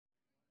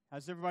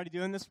How's everybody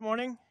doing this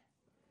morning?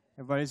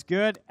 Everybody's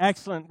good?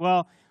 Excellent.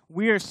 Well,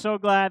 we are so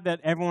glad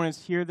that everyone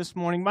is here this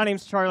morning. My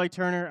name's Charlie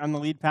Turner. I'm the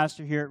lead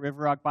pastor here at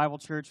River Rock Bible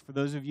Church. For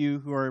those of you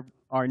who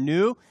are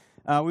new,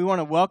 we want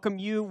to welcome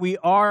you. We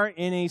are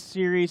in a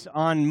series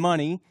on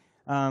money.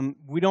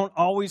 We don't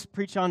always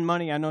preach on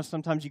money. I know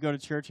sometimes you go to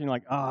church and you're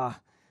like, I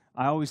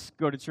always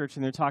go to church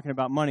and they're talking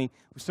about money.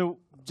 So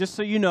just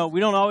so you know, we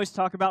don't always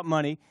talk about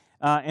money,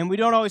 and we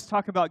don't always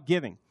talk about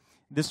giving.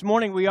 This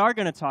morning, we are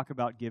going to talk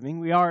about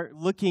giving. We are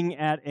looking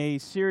at a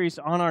series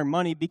on our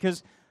money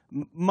because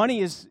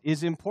money is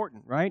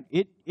important, right?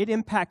 It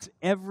impacts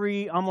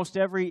almost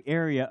every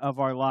area of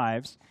our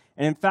lives.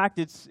 And in fact,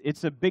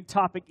 it's a big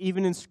topic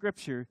even in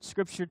Scripture.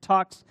 Scripture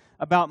talks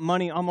about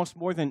money almost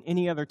more than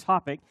any other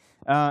topic.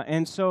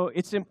 And so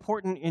it's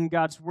important in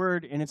God's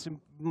Word, and it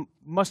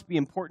must be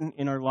important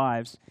in our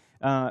lives.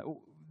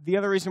 The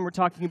other reason we're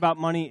talking about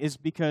money is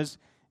because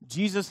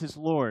Jesus is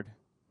Lord.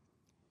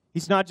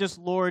 He's not just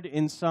Lord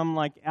in some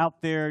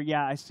out there,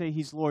 I say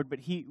He's Lord, but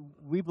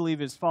we believe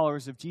as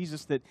followers of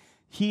Jesus that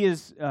He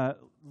is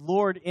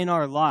Lord in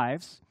our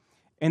lives,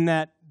 and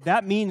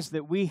that means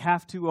that we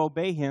have to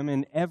obey Him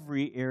in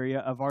every area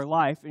of our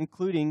life,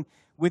 including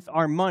with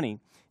our money.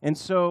 And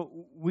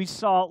so we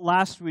saw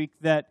last week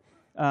that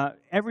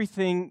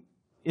everything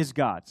is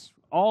God's.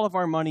 All of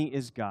our money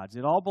is God's.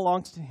 It all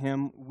belongs to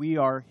Him. We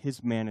are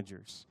His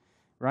managers.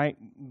 Right?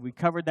 We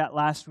covered that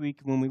last week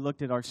when we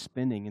looked at our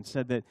spending and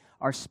said that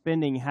our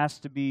spending has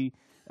to be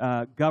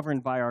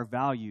governed by our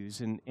values,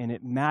 and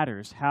it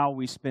matters how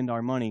we spend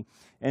our money.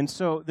 And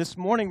so this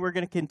morning we're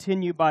going to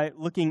continue by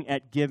looking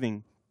at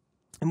giving.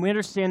 And we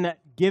understand that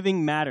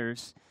giving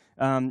matters.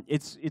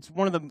 It's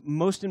one of the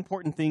most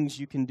important things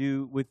you can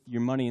do with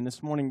your money. And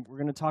this morning we're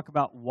going to talk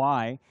about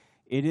why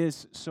it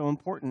is so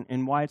important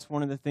and why it's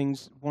one of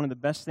the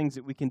best things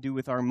that we can do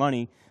with our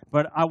money.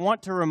 But I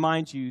want to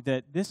remind you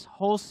that this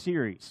whole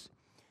series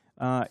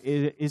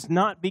is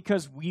not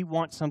because we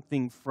want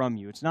something from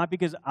you. It's not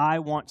because I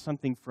want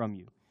something from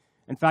you.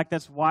 In fact,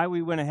 that's why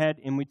we went ahead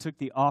and we took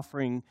the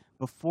offering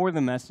before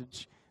the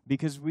message,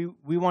 because we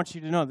want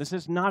you to know this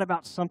is not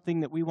about something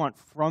that we want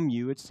from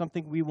you. It's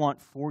something we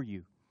want for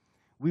you.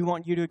 We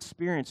want you to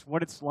experience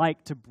what it's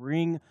like to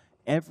bring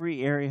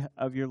every area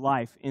of your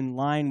life in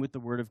line with the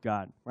Word of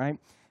God, right?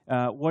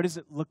 What does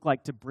it look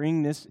like to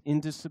bring this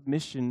into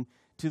submission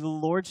to the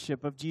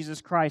Lordship of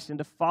Jesus Christ and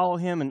to follow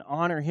Him and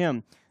honor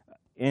Him?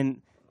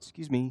 And,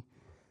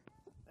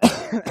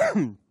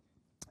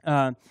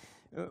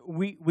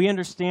 we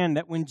understand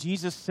that when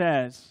Jesus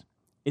says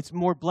it's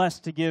more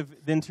blessed to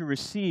give than to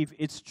receive,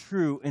 it's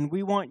true, and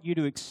we want you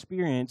to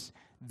experience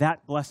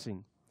that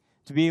blessing,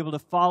 to be able to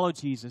follow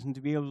Jesus and to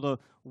be able to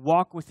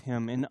walk with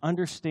Him and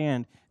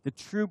understand the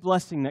true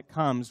blessing that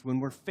comes when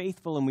we're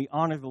faithful and we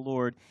honor the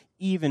Lord,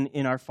 even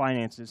in our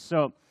finances.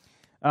 So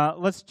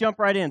let's jump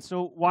right in.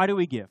 So why do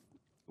we give?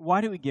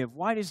 Why do we give?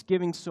 Why is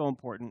giving so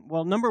important?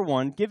 Well, number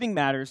one, giving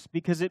matters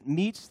because it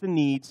meets the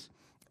needs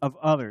of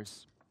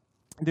others.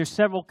 There's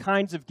several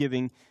kinds of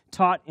giving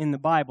taught in the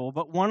Bible,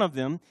 but one of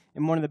them,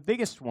 and one of the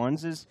biggest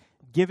ones, is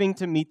giving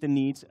to meet the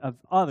needs of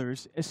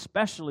others,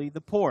 especially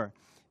the poor.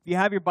 If you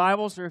have your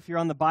Bibles or if you're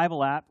on the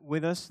Bible app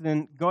with us,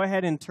 then go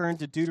ahead and turn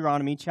to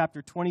Deuteronomy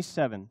chapter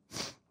 27.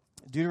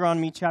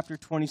 Deuteronomy chapter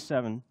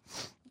 27.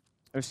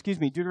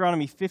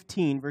 Deuteronomy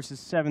 15,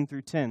 verses 7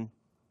 through 10.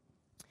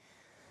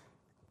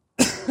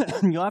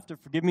 You'll have to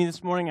forgive me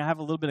this morning. I have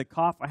a little bit of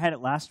cough. I had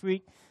it last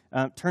week.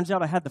 Turns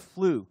out I had the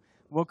flu.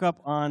 Woke up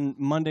on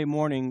Monday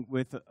morning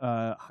with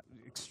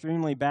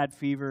extremely bad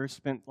fever.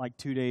 Spent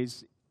 2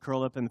 days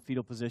curled up in the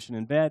fetal position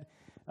in bed.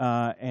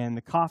 And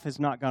the cough has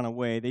not gone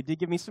away. They did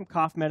give me some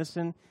cough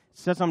medicine. It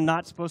says I'm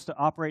not supposed to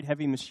operate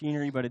heavy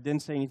machinery, but it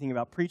didn't say anything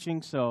about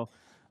preaching, so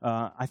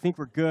I think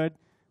we're good.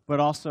 But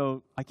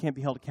also, I can't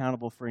be held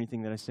accountable for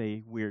anything that I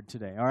say weird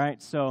today, all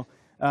right? So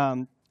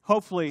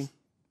hopefully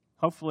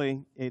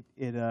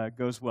it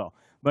goes well.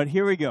 But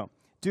here we go.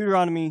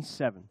 Deuteronomy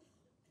 7.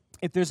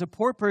 If there's a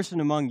poor person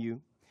among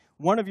you,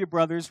 one of your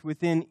brothers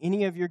within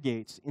any of your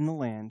gates in the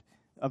land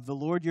of the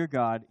Lord your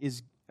God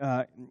is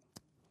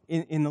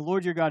in the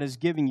Lord your God is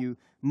giving you,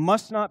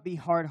 must not be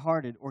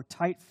hard-hearted or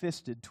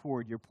tight-fisted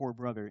toward your poor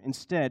brother.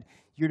 Instead,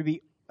 you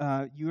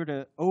are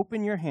to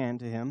open your hand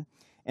to him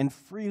and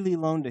freely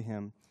loan to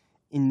him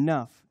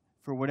enough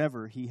for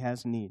whatever he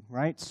has need,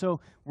 right? So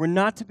we're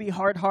not to be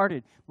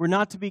hard-hearted. We're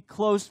not to be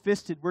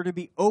closed-fisted. We're to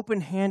be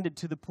open-handed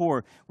to the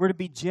poor. We're to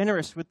be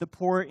generous with the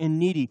poor and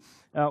needy.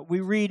 We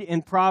read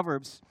in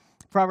Proverbs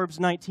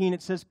 19,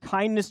 it says,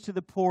 kindness to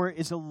the poor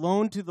is a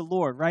loan to the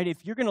Lord, right?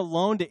 If you're going to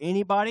loan to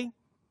anybody,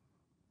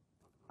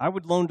 I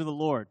would loan to the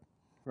Lord,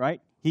 right?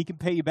 He can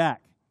pay you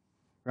back,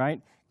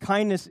 right?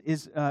 Kindness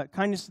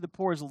to the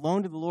poor is a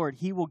loan to the Lord.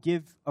 He will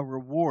give a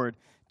reward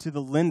to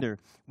the lender.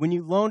 When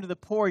you loan to the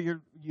poor,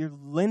 you're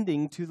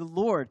lending to the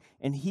Lord,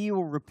 and He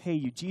will repay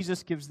you.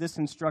 Jesus gives this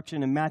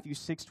instruction in Matthew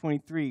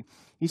 6:23.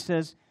 He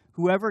says,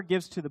 whoever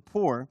gives to the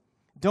poor,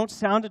 don't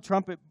sound a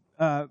trumpet,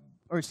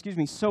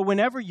 so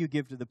whenever you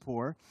give to the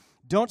poor,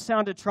 Don't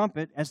sound a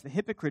trumpet as the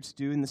hypocrites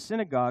do in the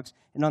synagogues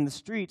and on the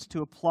streets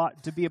to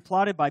be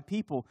applauded by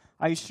people.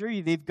 I assure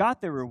you they've got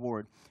their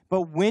reward.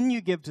 But when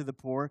you give to the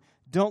poor,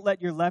 don't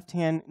let your left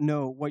hand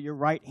know what your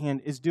right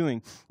hand is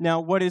doing. Now,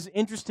 what is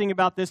interesting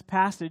about this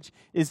passage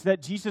is that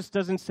Jesus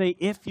doesn't say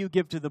if you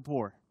give to the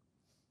poor.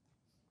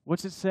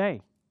 What's it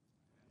say?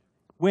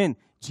 When?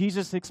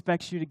 Jesus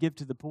expects you to give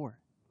to the poor.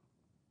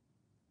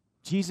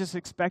 Jesus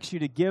expects you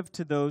to give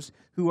to those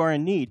who are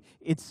in need.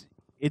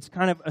 It's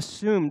kind of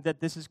assumed that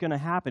this is going to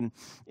happen.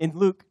 In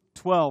Luke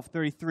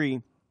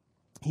 12:33,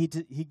 he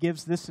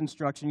gives this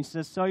instruction. He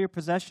says, sell your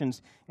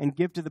possessions and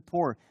give to the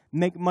poor.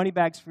 Make money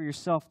bags for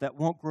yourself that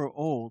won't grow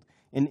old,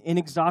 an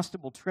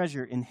inexhaustible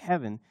treasure in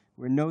heaven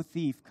where no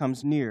thief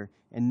comes near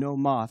and no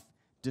moth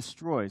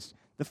destroys.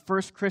 The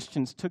first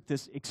Christians took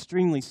this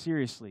extremely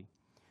seriously.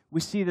 We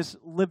see this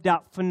lived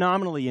out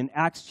phenomenally in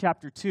Acts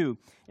chapter 2.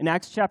 In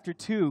Acts chapter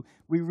 2,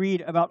 we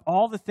read about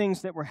all the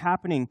things that were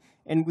happening,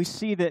 and we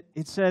see that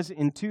it says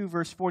in 2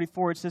 verse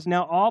 44, it says,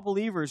 now all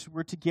believers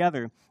were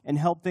together and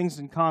held things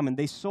in common.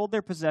 They sold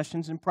their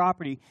possessions and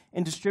property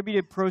and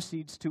distributed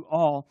proceeds to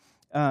all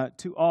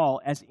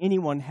as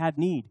anyone had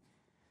need.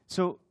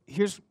 So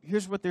here's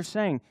what they're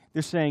saying.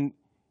 They're saying,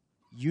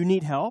 you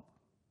need help?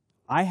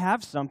 I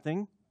have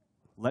something.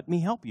 Let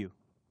me help you.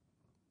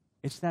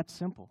 It's that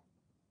simple.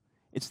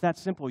 It's that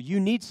simple. You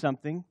need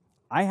something.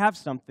 I have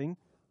something.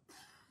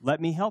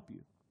 Let me help you.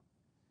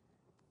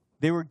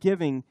 They were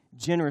giving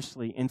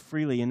generously and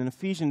freely. And in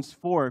Ephesians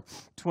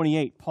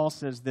 4:28, Paul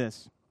says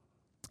this.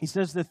 He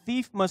says, the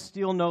thief must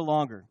steal no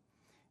longer.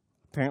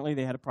 Apparently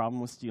they had a problem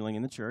with stealing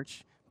in the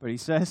church. But he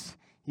says,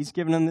 he's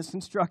given them this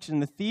instruction.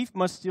 The thief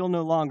must steal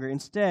no longer.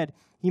 Instead,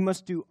 he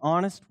must do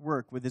honest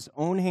work with his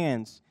own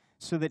hands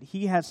so that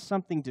he has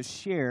something to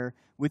share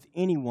with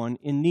anyone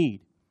in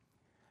need.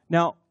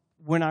 Now,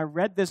 when I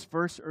read this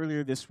verse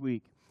earlier this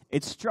week,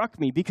 it struck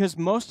me because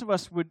most of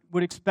us would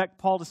expect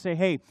Paul to say,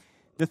 hey,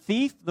 the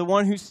thief, the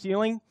one who's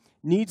stealing,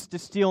 needs to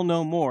steal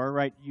no more,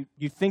 right?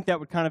 You think that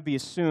would kind of be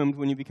assumed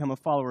when you become a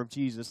follower of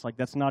Jesus, like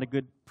that's not a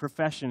good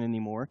profession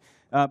anymore.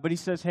 But he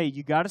says, hey,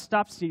 you got to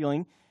stop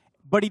stealing.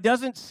 But he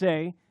doesn't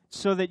say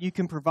so that you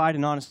can provide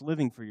an honest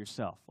living for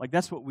yourself. Like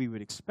that's what we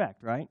would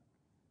expect, right?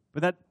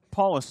 But that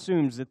Paul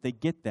assumes that they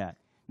get that.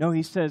 No,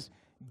 he says,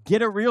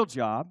 get a real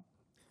job.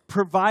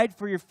 Provide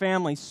for your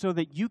family so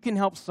that you can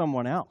help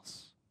someone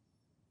else,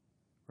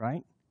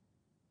 right?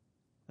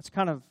 That's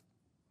kind of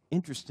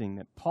interesting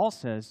that Paul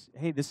says,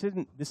 hey, this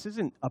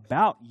isn't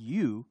about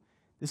you.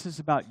 This is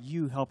about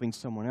you helping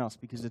someone else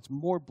because it's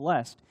more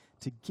blessed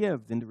to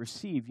give than to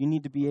receive. You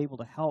need to be able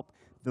to help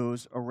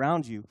those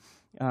around you.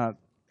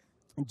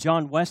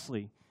 John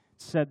Wesley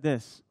said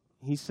this.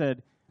 He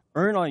said,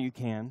 earn all you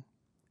can,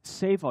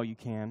 save all you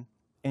can,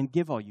 and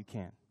give all you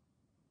can.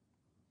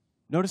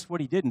 Notice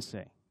what he didn't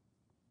say.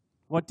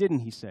 What didn't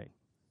he say?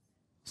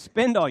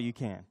 Spend all you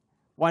can.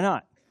 Why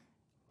not?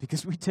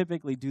 Because we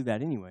typically do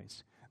that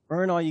anyways.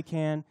 Earn all you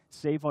can,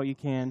 save all you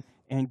can,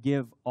 and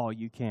give all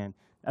you can.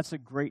 That's a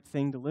great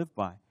thing to live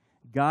by.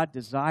 God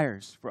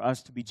desires for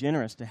us to be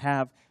generous, to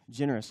have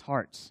generous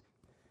hearts.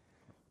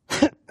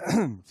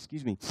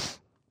 Excuse me.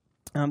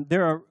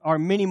 There are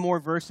many more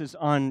verses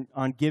on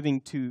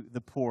giving to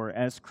the poor.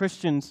 As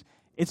Christians,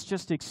 it's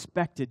just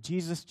expected.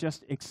 Jesus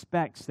just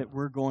expects that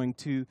we're going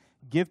to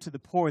give to the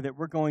poor, that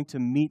we're going to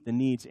meet the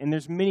needs. And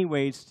there's many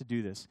ways to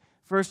do this.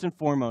 First and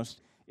foremost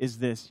is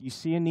this. You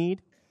see a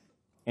need,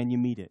 and you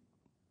meet it.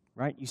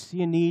 Right? You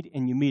see a need,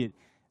 and you meet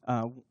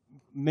it.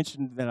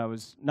 Mentioned that I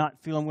was not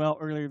feeling well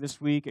earlier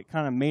this week. It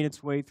kind of made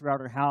its way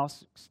throughout our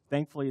house.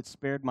 Thankfully, it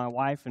spared my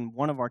wife and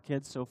one of our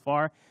kids so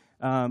far.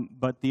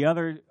 But the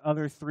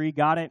other three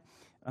got it,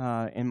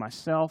 and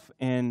myself.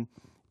 And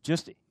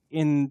just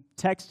in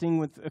texting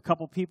with a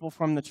couple people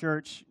from the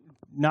church,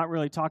 not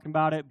really talking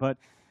about it, but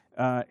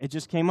it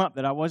just came up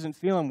that I wasn't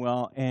feeling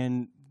well,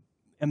 and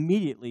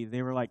immediately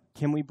they were like,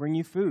 can we bring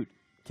you food?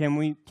 Can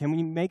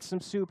we make some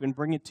soup and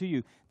bring it to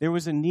you? There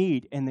was a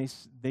need, and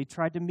they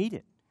tried to meet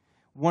it.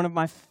 One of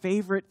my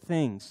favorite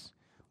things,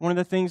 one of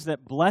the things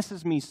that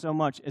blesses me so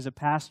much as a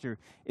pastor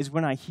is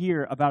when I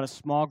hear about a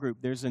small group.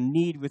 There's a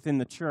need within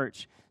the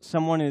church.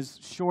 Someone is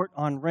short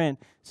on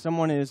rent.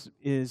 Someone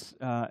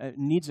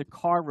needs a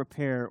car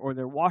repair, or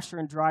their washer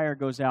and dryer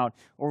goes out,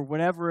 or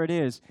whatever it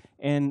is.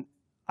 And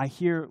I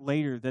hear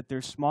later that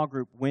their small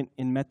group went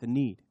and met the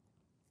need.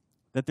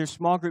 That their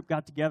small group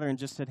got together and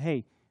just said,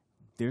 hey,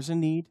 there's a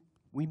need,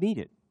 we meet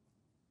it.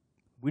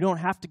 We don't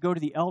have to go to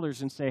the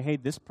elders and say, hey,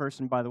 this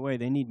person, by the way,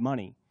 they need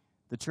money.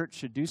 The church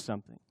should do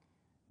something.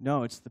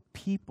 No, it's the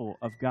people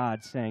of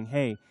God saying,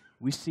 hey,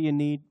 we see a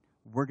need,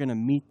 we're going to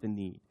meet the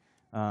need.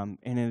 And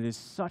it is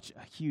such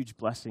a huge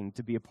blessing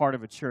to be a part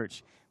of a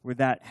church where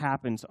that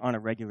happens on a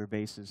regular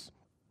basis.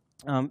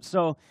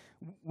 So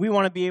we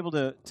want to be able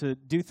to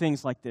do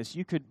things like this.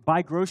 You could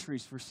buy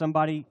groceries for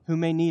somebody who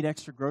may need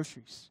extra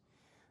groceries.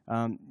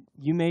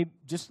 You may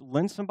just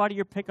lend somebody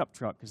your pickup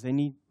truck because they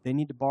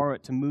need to borrow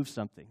it to move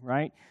something,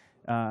 right?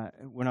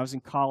 When I was in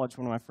college,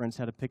 one of my friends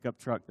had a pickup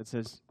truck that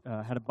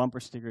had a bumper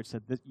sticker that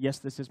said, yes,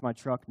 this is my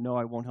truck. No,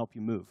 I won't help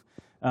you move.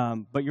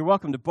 but you're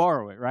welcome to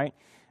borrow it, right?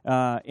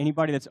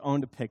 Anybody that's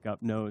owned a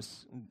pickup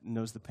knows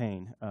the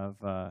pain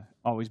of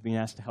always being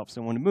asked to help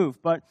someone to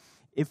move. But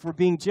if we're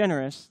being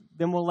generous,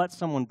 then we'll let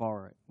someone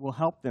borrow it. We'll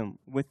help them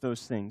with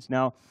those things.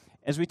 Now,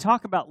 as we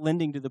talk about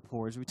lending to the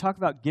poor, as we talk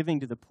about giving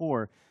to the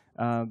poor,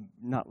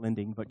 not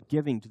lending, but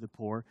giving to the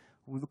poor,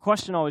 well, the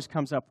question always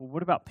comes up, well,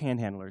 what about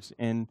panhandlers?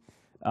 And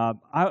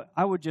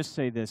I would just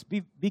say this,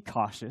 be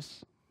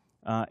cautious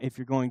if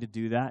you're going to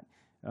do that.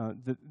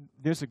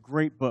 There's a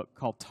great book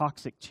called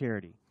Toxic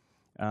Charity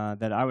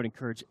that I would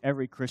encourage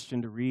every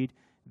Christian to read,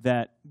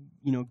 that,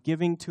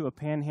 giving to a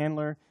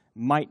panhandler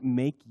might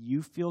make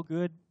you feel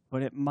good,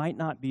 but it might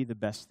not be the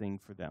best thing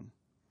for them.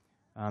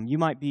 You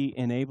might be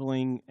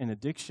enabling an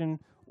addiction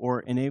or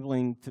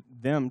enabling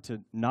them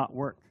to not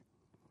work.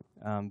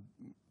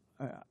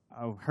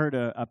 I heard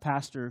a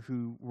pastor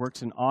who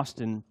works in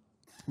Austin,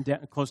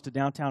 close to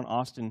downtown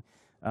Austin,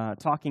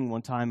 talking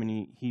one time,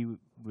 and he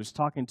was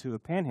talking to a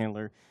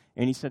panhandler,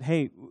 and he said,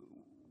 hey,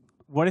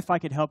 what if I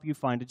could help you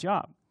find a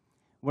job?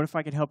 What if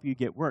I could help you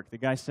get work? The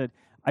guy said,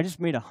 I just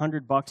made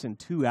 $100 in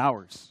 2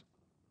 hours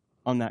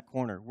on that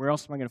corner. Where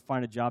else am I going to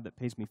find a job that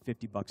pays me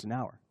 $50 an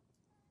hour?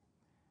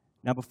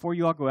 Now, before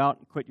you all go out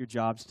and quit your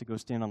jobs to go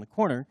stand on the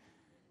corner,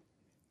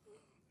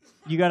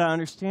 you got to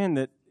understand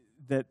that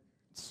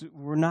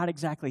we're not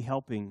exactly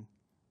helping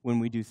when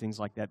we do things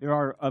like that. There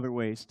are other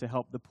ways to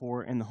help the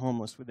poor and the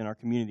homeless within our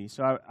community.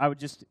 So I would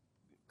just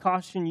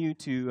caution you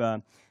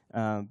to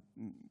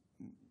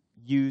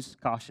use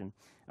caution.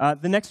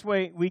 The next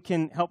way we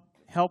can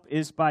help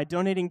is by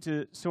donating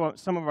to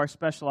some of our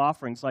special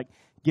offerings, like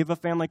Give a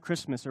Family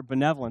Christmas or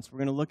Benevolence. We're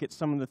going to look at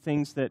some of the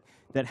things that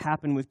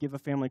happen with Give a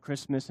Family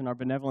Christmas and our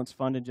Benevolence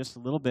Fund in just a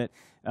little bit.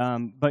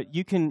 But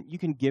you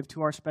can give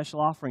to our special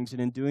offerings, and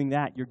in doing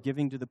that, you're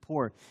giving to the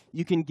poor.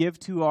 You can give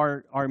to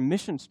our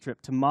missions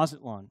trip to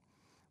Mazatlan.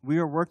 We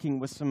are working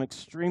with some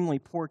extremely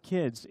poor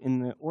kids in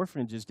the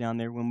orphanages down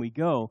there when we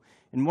go.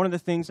 And one of the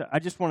things, I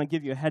just want to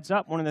give you a heads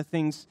up, one of the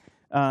things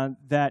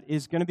that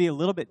is going to be a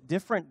little bit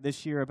different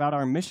this year about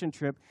our mission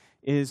trip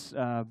is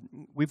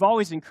we've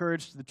always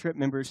encouraged the trip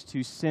members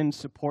to send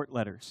support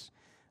letters.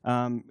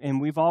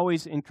 And we've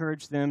always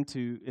encouraged them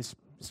to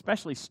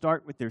especially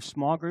start with their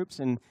small groups.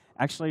 And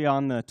actually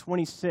on the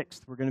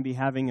 26th, we're going to be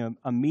having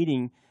a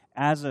meeting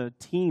as a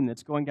team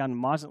that's going down to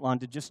Mazatlan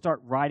to just start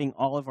writing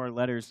all of our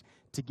letters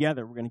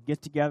together. We're going to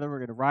get together, we're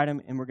going to write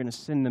them, and we're going to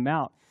send them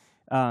out.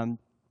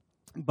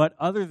 But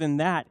other than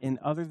that, and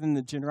other than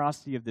the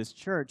generosity of this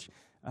church,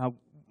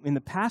 in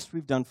the past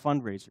we've done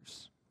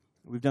fundraisers.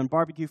 We've done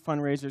barbecue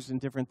fundraisers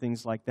and different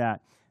things like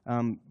that.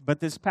 But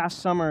this past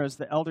summer, as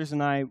the elders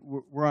and I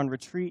were on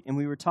retreat, and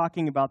we were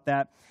talking about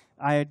that,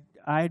 I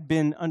had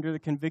been under the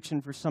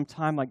conviction for some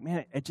time, like,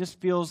 man, it just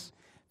feels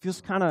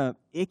kind of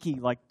icky,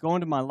 like going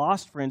to my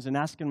lost friends and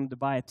asking them to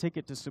buy a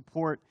ticket to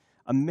support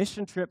a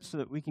mission trip so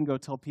that we can go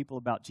tell people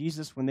about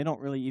Jesus when they don't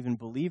really even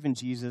believe in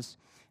Jesus.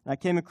 And I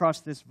came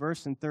across this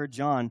verse in 3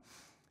 John,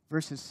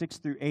 verses 6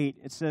 through 8.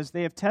 It says,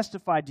 they have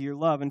testified to your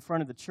love in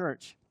front of the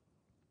church.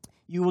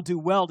 You will do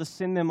well to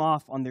send them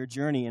off on their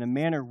journey in a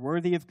manner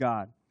worthy of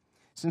God,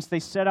 since they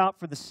set out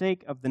for the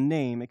sake of the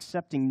name,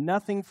 accepting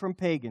nothing from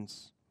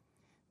pagans.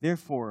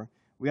 Therefore,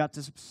 we ought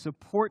to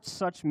support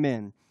such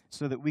men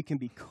so that we can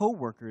be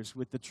co-workers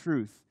with the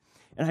truth.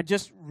 And I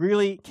just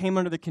really came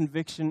under the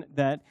conviction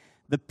that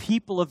the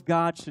people of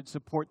God should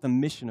support the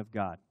mission of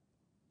God.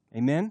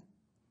 Amen?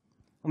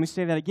 Let me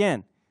say that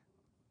again.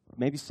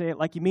 Maybe say it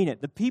like you mean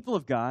it. The people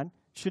of God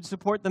should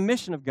support the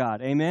mission of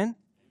God. Amen? Amen.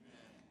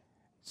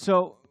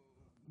 So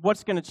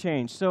what's going to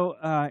change? So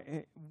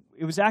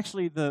it was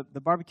actually the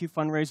barbecue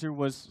fundraiser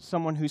was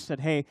someone who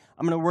said, hey,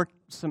 I'm going to work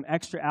some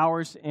extra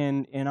hours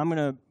and I'm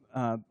going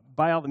to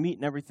buy all the meat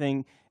and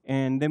everything,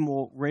 and then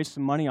we'll raise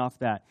some money off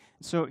that.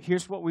 So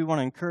here's what we want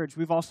to encourage.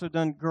 We've also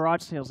done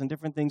garage sales and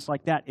different things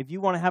like that. If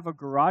you want to have a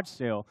garage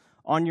sale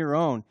on your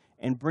own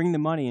and bring the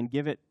money and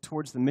give it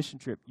towards the mission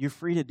trip, you're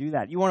free to do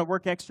that. You want to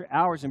work extra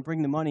hours and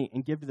bring the money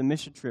and give to the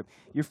mission trip,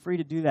 you're free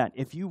to do that.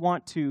 If you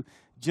want to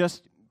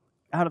just,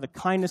 out of the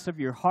kindness of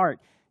your heart,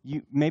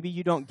 maybe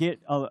you don't get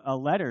a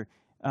letter,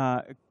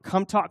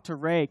 come talk to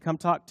Ray, come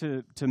talk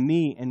to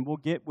me, and we'll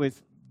get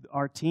with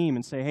our team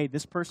and say, hey,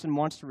 this person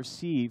wants to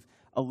receive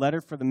a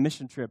letter for the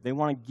mission trip. They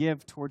want to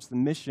give towards the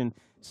mission.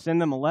 Send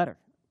them a letter,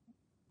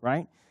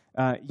 right?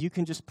 You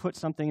can just put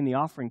something in the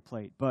offering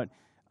plate. But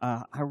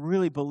I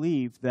really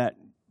believe that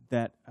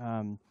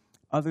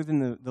other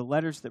than the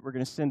letters that we're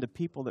going to send to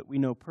people that we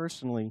know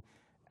personally,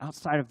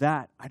 outside of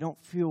that, I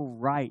don't feel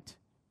right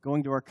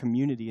going to our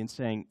community and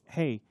saying,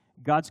 hey,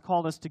 God's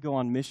called us to go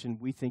on mission.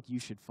 We think you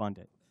should fund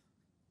it.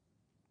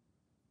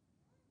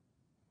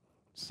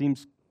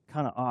 Seems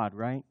kind of odd,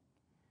 right?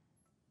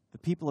 The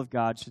people of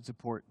God should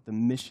support the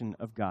mission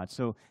of God.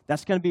 So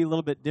that's going to be a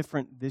little bit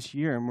different this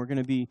year, and we're going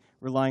to be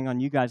relying on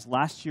you guys.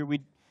 Last year,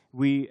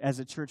 we as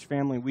a church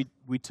family,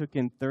 we took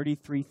in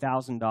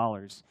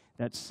 $33,000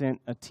 that sent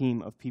a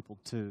team of people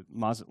to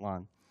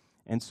Mazatlan.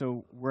 And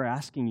so we're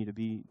asking you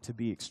to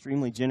be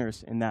extremely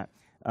generous in that.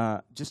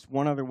 Just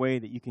one other way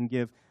that you can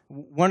give.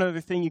 One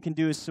other thing you can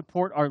do is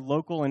support our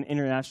local and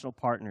international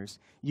partners.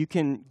 You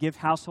can give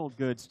household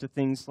goods to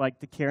things like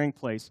the Caring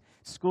Place,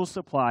 school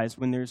supplies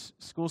when there's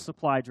school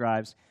supply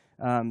drives.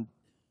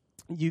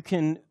 You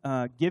can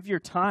give your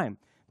time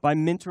by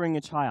mentoring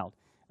a child.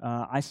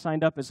 I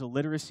signed up as a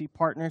literacy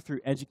partner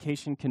through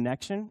Education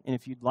Connection, and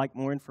if you'd like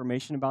more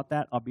information about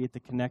that, I'll be at the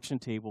connection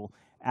table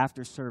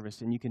after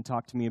service, and you can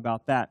talk to me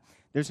about that.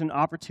 There's an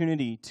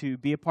opportunity to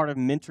be a part of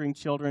mentoring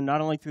children, not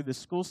only through the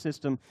school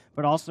system,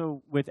 but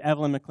also with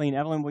Evelyn McLean.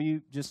 Evelyn, will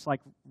you just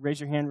raise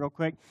your hand real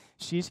quick?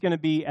 She's going to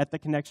be at the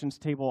connections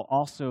table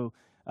also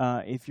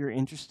if you're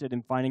interested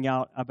in finding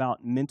out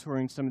about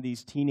mentoring some of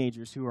these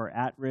teenagers who are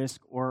at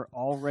risk or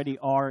already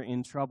are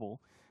in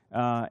trouble.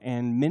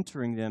 And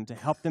mentoring them to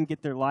help them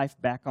get their life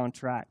back on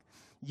track.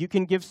 You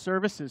can give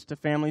services to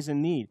families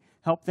in need.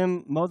 Help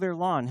them mow their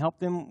lawn. Help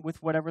them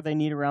with whatever they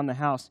need around the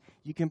house.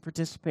 You can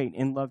participate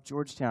in Love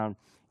Georgetown.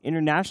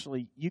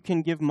 Internationally, you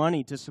can give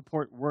money to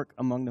support work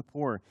among the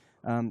poor.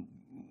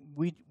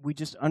 We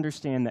just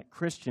understand that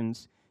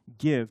Christians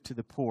give to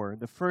the poor.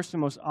 The first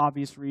and most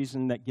obvious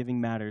reason that giving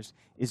matters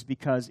is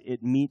because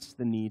it meets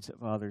the needs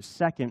of others.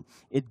 Second,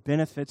 it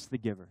benefits the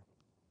giver.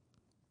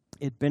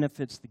 It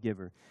benefits the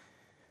giver.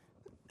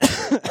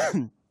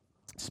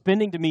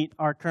 Spending to meet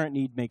our current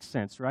need makes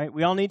sense, right?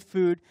 We all need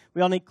food.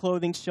 We all need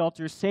clothing,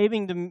 shelter.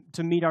 Saving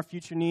to meet our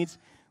future needs,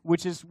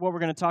 which is what we're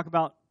going to talk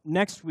about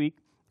next week,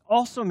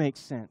 also makes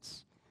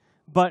sense.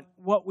 But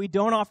what we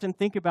don't often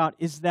think about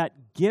is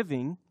that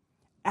giving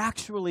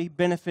actually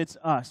benefits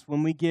us.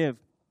 When we give,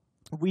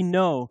 we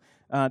know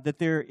that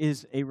there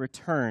is a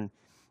return.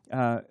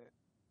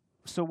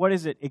 So what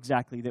is it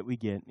exactly that we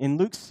get? In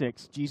Luke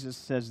 6, Jesus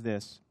says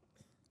this.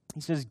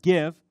 He says,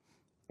 "Give,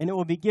 and it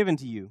will be given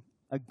to you,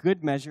 a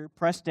good measure,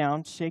 pressed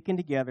down, shaken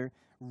together,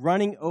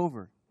 running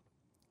over.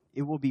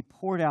 It will be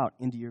poured out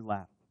into your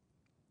lap.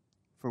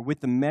 For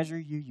with the measure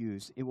you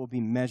use, it will be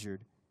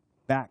measured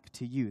back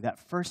to you." That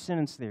first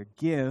sentence there,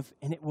 give,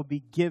 and it will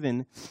be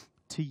given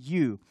to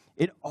you.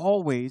 It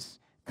always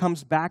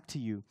comes back to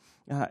you.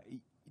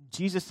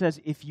 Jesus says,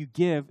 if you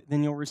give,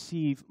 then you'll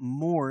receive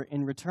more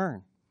in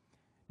return.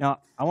 Now,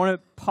 I want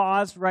to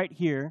pause right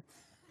here,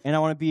 and I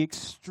want to be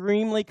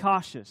extremely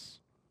cautious.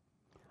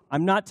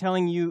 I'm not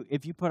telling you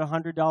if you put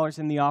 $100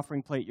 in the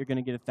offering plate, you're going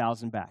to get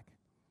 1,000 back.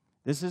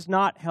 This is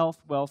not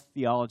health, wealth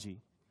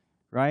theology,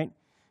 right?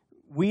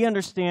 We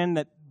understand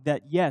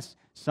that yes,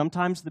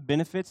 sometimes the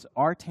benefits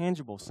are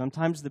tangible.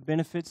 Sometimes the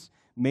benefits,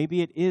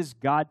 maybe it is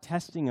God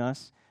testing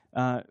us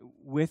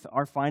with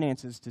our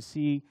finances to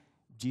see.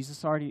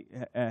 Jesus already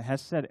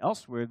has said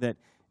elsewhere that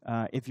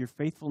if you're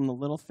faithful in the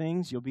little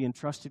things, you'll be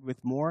entrusted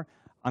with more.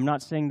 I'm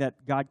not saying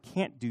that God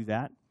can't do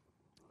that.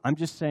 I'm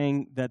just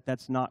saying that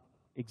that's not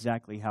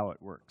exactly how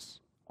it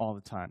works all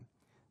the time.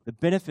 The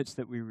benefits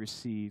that we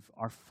receive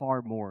are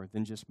far more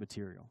than just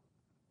material.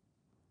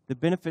 The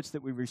benefits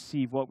that we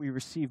receive, what we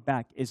receive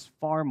back, is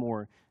far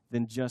more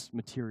than just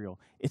material.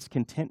 It's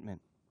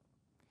contentment.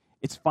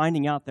 It's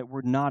finding out that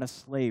we're not a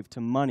slave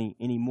to money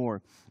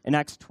anymore. In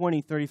Acts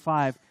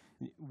 20:35,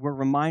 we're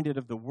reminded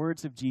of the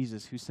words of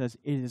Jesus who says,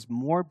 "It is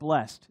more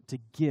blessed to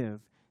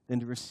give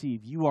than to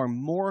receive." You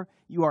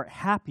are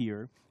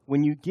happier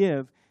when you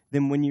give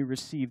than when you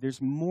receive.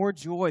 There's more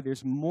joy,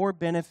 there's more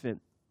benefit.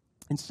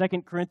 In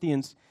 2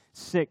 Corinthians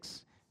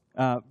 6,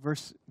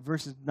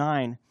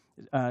 9,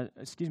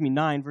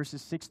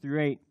 verses 6 through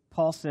 8,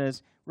 Paul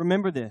says,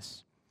 "Remember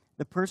this,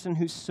 the person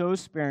who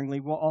sows sparingly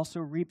will also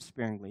reap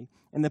sparingly,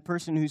 and the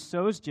person who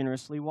sows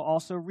generously will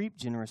also reap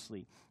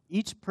generously.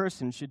 Each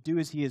person should do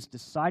as he has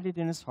decided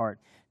in his heart,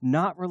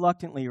 not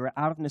reluctantly or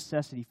out of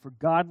necessity, for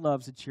God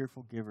loves a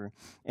cheerful giver.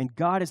 And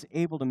God is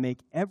able to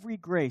make every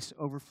grace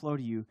overflow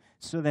to you,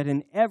 so that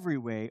in every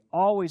way,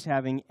 always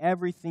having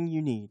everything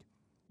you need,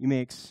 you may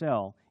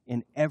excel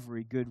in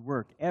every good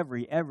work."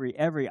 Every.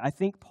 I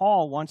think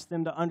Paul wants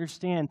them to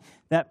understand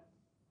that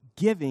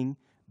giving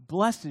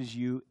blesses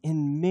you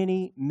in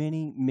many,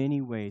 many, many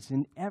ways.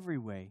 In every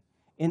way.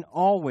 In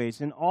all ways.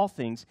 In all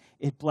things,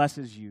 it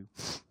blesses you.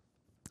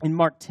 In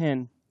Mark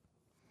 10,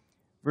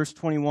 verse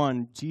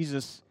 21,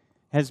 Jesus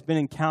has been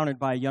encountered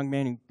by a young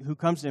man who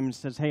comes to him and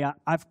says, "Hey,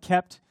 I've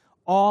kept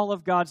all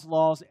of God's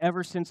laws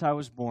ever since I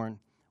was born.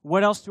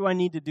 What else do I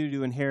need to do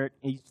to inherit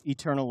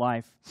eternal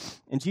life?"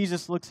 And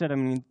Jesus looks at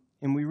him,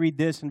 and we read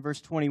this in verse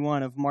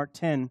 21 of Mark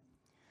 10.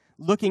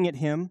 Looking at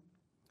him,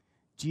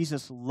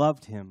 Jesus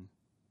loved him.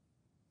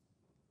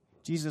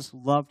 Jesus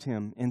loved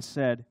him and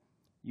said,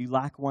 "You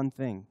lack one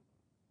thing.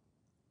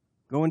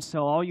 Go and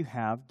sell all you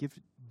have,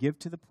 give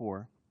to the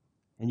poor,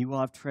 and you will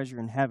have treasure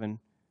in heaven,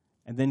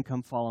 and then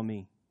come follow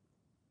me."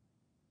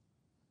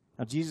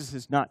 Now, Jesus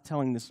is not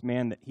telling this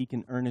man that he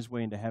can earn his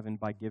way into heaven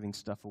by giving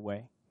stuff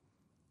away.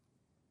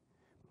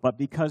 But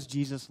because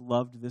Jesus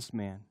loved this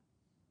man,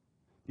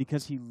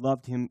 because he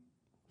loved him,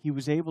 he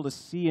was able to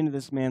see into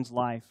this man's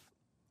life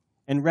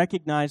and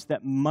recognize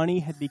that money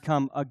had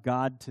become a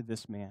god to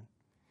this man.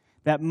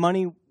 That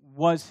money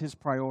was his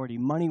priority.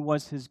 Money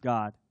was his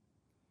god.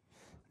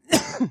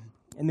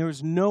 And there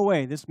was no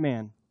way this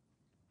man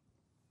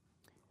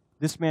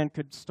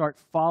could start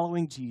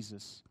following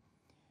Jesus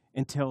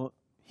until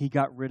he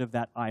got rid of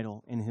that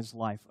idol in his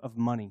life of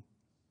money.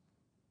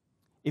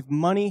 If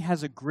money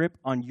has a grip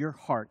on your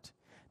heart,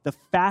 the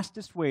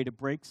fastest way to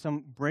break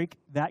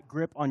that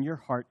grip on your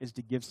heart is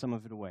to give some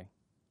of it away.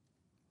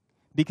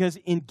 Because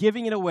in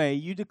giving it away,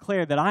 you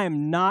declare that I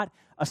am not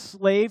a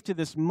slave to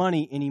this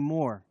money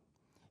anymore.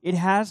 It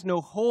has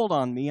no hold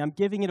on me. I'm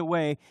giving it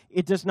away.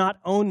 It does not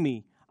own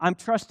me. I'm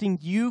trusting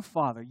you,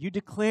 Father. You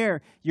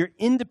declare your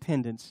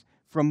independence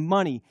from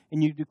money,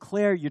 and you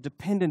declare your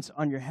dependence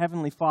on your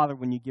Heavenly Father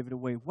when you give it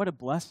away. What a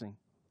blessing.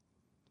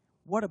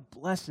 What a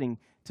blessing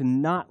to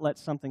not let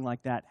something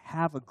like that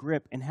have a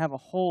grip and have a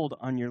hold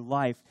on your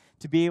life,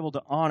 to be able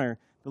to honor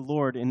the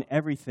Lord in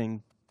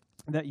everything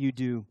that you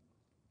do.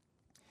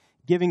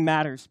 Giving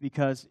matters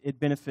because it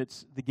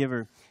benefits the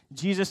giver.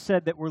 Jesus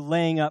said that we're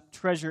laying up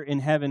treasure in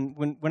heaven.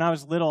 When I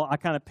was little, I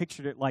kind of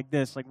pictured it like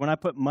this. Like when I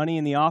put money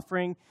in the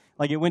offering,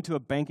 like it went to a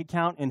bank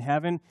account in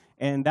heaven,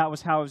 and that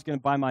was how I was going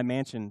to buy my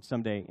mansion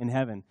someday in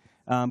heaven.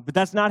 But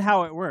that's not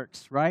how it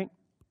works, right?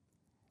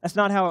 That's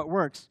not how it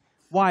works.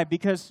 Why?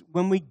 Because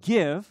when we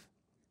give,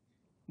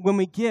 what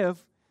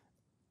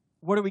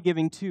are we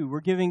giving to?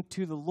 We're giving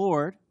to the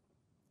Lord,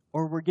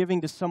 or we're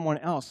giving to someone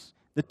else.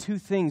 The two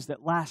things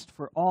that last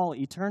for all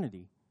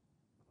eternity.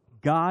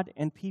 God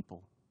and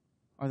people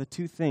are the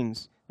two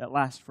things that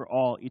last for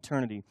all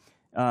eternity.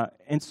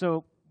 And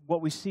so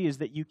what we see is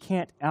that you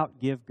can't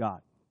outgive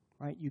God,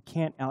 right? You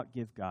can't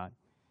outgive God.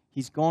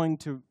 He's going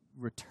to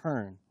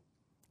return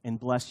and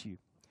bless you.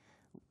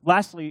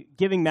 Lastly,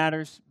 giving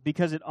matters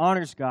because it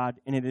honors God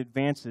and it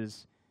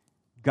advances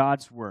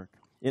God's work.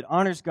 It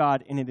honors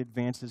God and it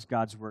advances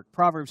God's work.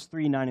 Proverbs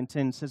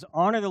 3:9-10 says,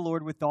 "Honor the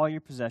Lord with all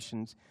your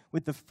possessions,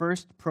 with the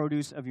first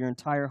produce of your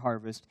entire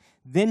harvest.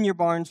 Then your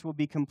barns will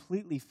be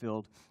completely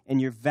filled,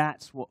 and your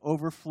vats will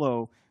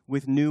overflow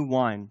with new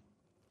wine."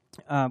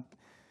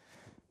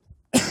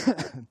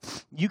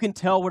 You can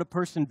tell what a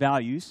person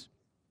values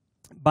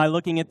by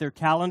looking at their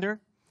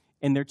calendar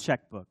and their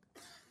checkbook.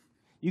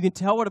 You can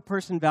tell what a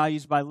person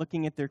values by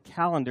looking at their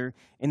calendar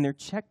and their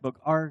checkbook.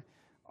 Our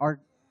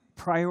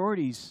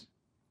priorities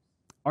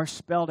are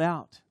spelled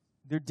out.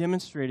 They're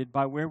demonstrated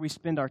by where we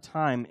spend our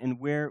time and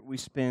where we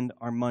spend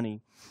our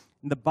money.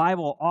 And the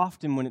Bible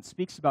often, when it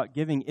speaks about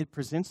giving, it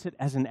presents it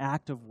as an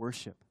act of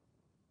worship.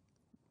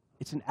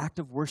 It's an act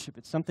of worship.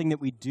 It's something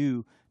that we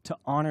do to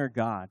honor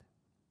God.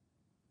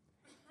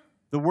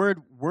 The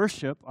word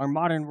worship, our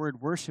modern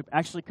word worship,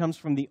 actually comes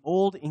from the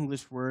Old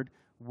English word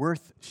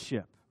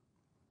worthship,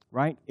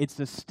 right? It's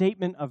a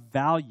statement of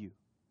value.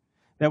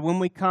 That when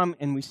we come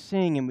and we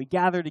sing and we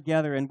gather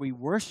together and we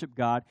worship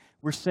God,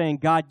 we're saying,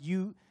 God,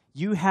 you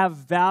have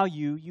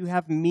value, you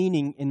have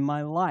meaning in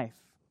my life.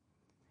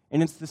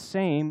 And it's the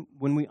same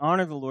when we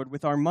honor the Lord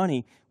with our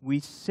money.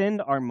 We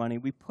send our money,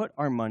 we put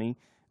our money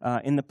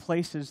in the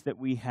places that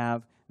we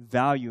have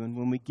value. And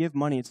when we give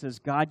money, it says,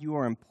 God, you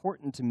are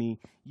important to me.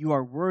 You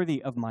are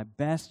worthy of my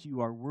best. You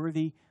are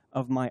worthy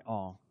of my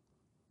all.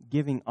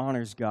 Giving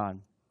honors God.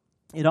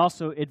 It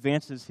also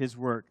advances his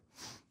work.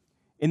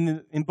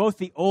 In both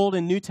the Old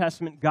and New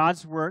Testament,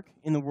 God's work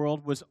in the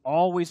world was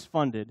always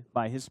funded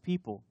by his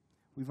people.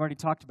 We've already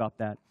talked about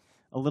that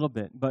a little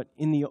bit. But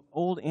in the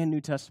Old and New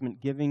Testament,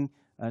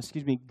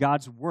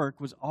 God's work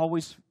was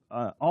always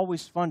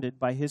funded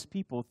by his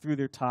people through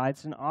their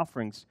tithes and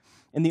offerings.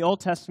 In the Old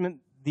Testament,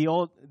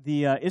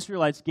 the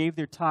Israelites gave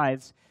their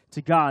tithes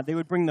to God. They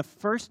would bring the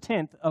first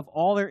tenth of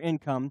all their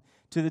income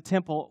to the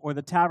temple or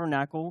the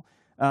tabernacle,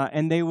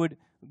 and they would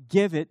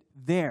give it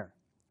there.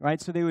 Right,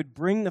 so they would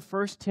bring the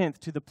first tenth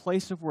to the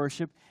place of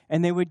worship,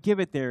 and they would give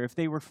it there. If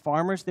they were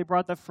farmers, they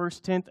brought the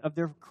first tenth of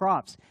their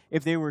crops.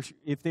 If they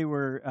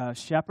were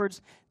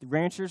shepherds,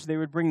 ranchers, they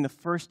would bring the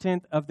first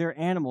tenth of their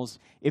animals.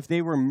 If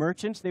they were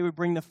merchants, they would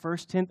bring the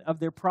first tenth of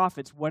their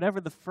profits. Whatever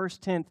the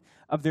first tenth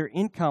of their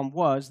income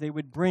was, they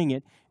would bring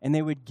it, and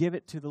they would give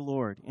it to the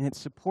Lord. And it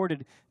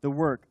supported the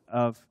work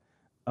of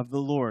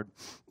the Lord.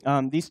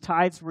 These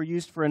tithes were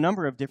used for a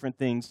number of different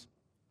things.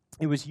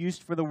 It was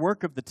used for the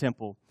work of the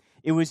temple.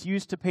 It was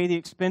used to pay the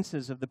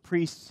expenses of the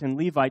priests and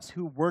Levites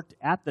who worked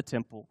at the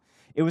temple.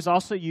 It was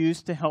also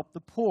used to help the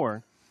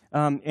poor.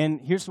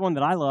 And here's the one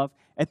that I love.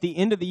 At the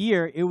end of the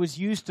year, it was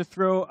used to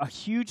throw a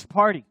huge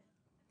party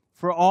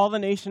for all the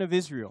nation of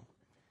Israel.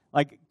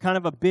 Like kind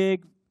of a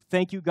big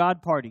thank you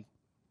God party.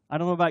 I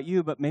don't know about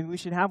you, but maybe we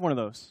should have one of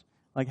those.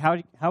 Like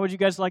how would you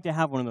guys like to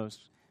have one of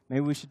those?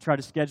 Maybe we should try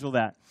to schedule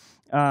that.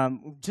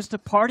 Just a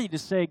party to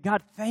say,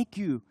 God, thank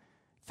you.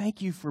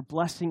 Thank you for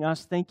blessing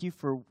us. Thank you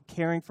for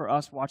caring for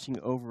us, watching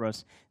over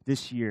us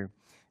this year.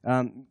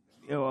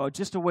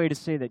 Just a way to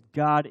say that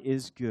God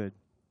is good.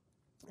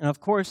 And of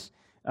course,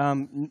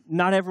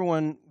 not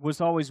everyone was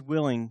always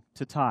willing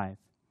to tithe.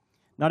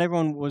 Not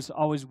everyone was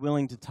always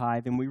willing to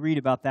tithe, and we read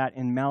about that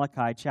in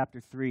Malachi chapter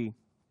 3,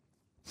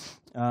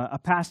 a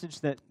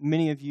passage that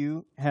many of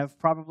you have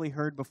probably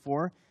heard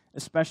before,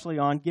 especially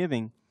on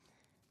giving.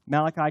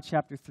 Malachi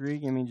chapter 3,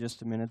 give me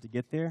just a minute to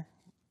get there.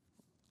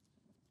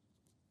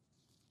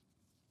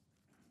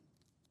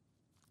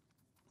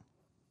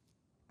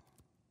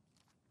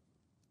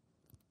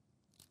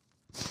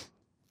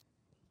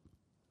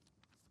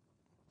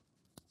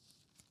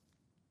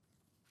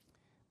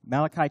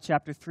 Malachi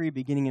chapter 3,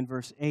 beginning in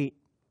verse 8.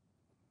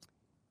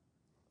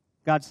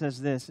 God says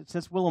this. It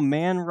says, "Will a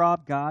man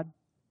rob God?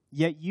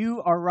 Yet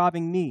you are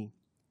robbing me.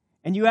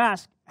 And you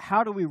ask,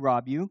 how do we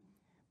rob you?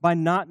 By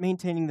not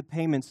maintaining the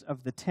payments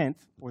of the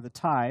tenth, or the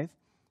tithe,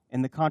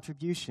 and the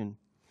contribution.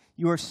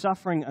 You are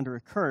suffering under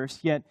a curse,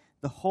 yet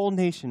the whole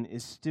nation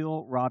is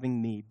still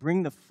robbing me.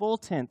 Bring the full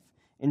tenth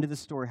into the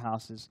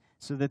storehouses,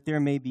 so that there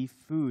may be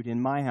food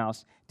in my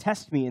house.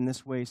 Test me in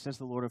this way, says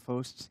the Lord of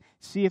hosts.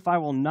 See if I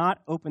will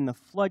not open the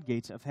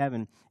floodgates of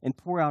heaven and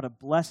pour out a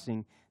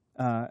blessing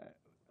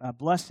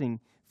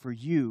for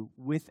you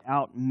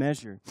without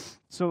measure."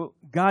 So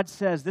God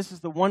says, this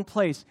is the one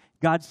place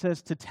God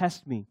says to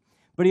test me.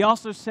 But he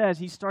also says,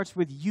 he starts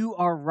with, you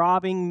are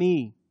robbing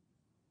me.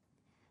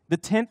 The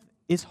tenth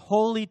is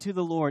holy to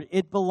the Lord.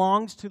 It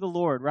belongs to the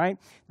Lord, right?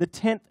 The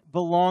tenth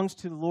belongs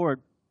to the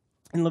Lord.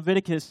 In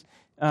Leviticus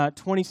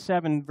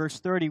 27, verse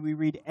 30, we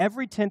read,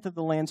 "Every tenth of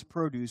the land's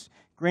produce,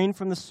 grain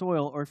from the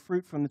soil or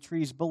fruit from the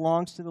trees,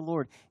 belongs to the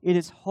Lord. It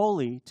is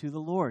holy to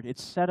the Lord.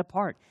 It's set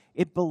apart.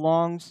 It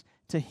belongs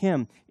to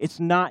him. It's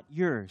not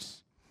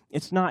yours.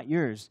 It's not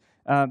yours."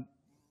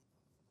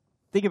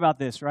 Think about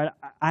this, right?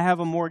 I have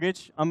a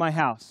mortgage on my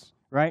house,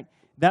 right?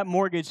 That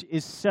mortgage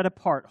is set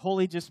apart.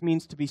 Holy just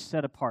means to be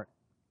set apart,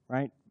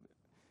 right?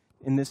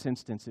 In this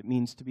instance, it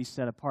means to be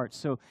set apart.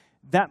 So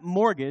that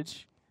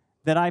mortgage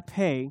that I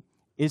pay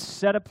is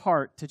set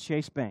apart to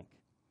Chase Bank.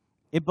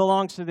 It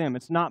belongs to them.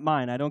 It's not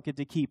mine. I don't get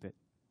to keep it.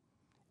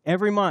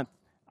 Every month,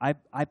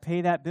 I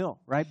pay that bill,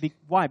 right?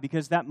 Why?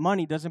 Because that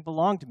money doesn't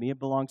belong to me. It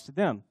belongs to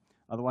them.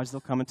 Otherwise,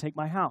 they'll come and take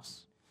my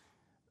house.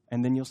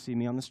 And then you'll see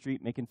me on the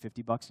street making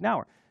 $50 an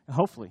hour.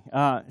 Hopefully.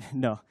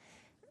 No.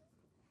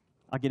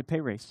 I'll get a pay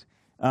raise.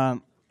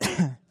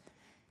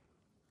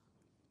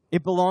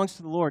 It belongs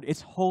to the Lord.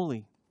 It's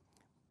holy.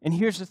 And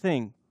here's the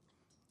thing.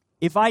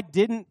 If I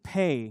didn't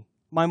pay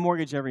my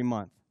mortgage every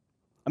month,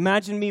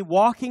 imagine me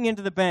walking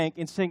into the bank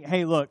and saying,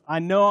 "Hey, look, I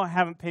know I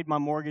haven't paid my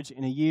mortgage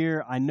in a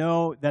year. I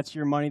know that's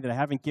your money that I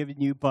haven't given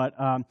you, but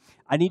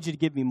I need you to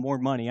give me more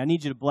money. I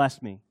need you to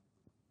bless me."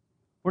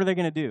 What are they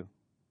going to do?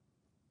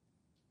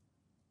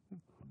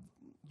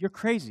 You're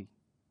crazy.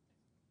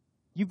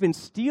 You've been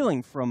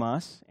stealing from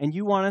us, and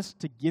you want us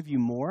to give you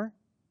more?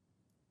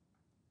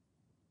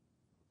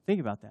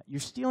 Think about that. You're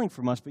stealing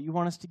from us, but you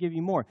want us to give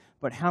you more.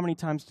 But how many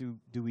times do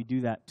we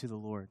do that to the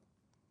Lord?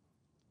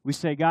 We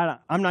say, "God,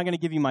 I'm not going to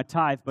give you my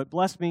tithe, but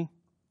bless me.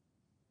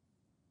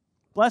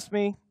 Bless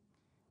me."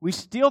 We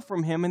steal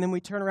from him, and then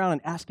we turn around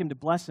and ask him to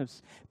bless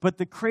us. But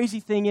the crazy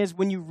thing is,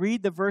 when you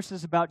read the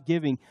verses about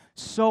giving,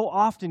 so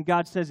often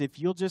God says, if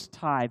you'll just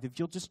tithe, if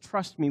you'll just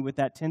trust me with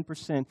that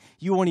 10%,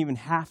 you won't even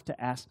have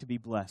to ask to be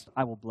blessed.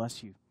 I will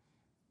bless you.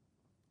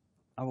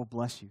 I will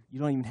bless you. You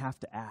don't even have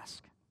to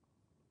ask.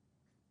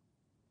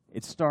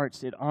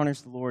 It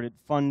honors the Lord, it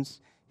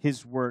funds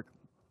his work.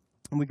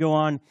 And we go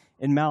on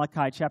in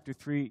Malachi chapter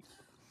 3,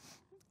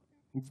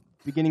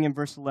 beginning in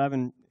verse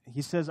 11,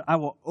 he says, "I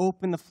will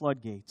open the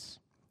floodgates."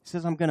 He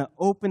says, "I'm going to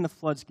open the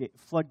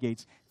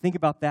floodgates." Think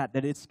about that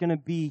it's going to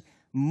be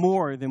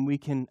more than we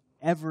can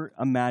ever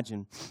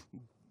imagine.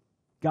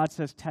 God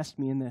says, "Test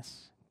me in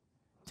this.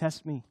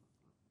 Test me."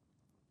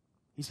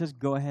 He says,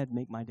 "Go ahead,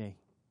 make my day.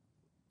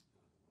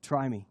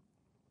 Try me.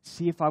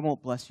 See if I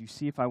won't bless you.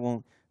 See if I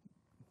won't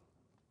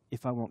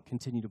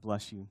continue to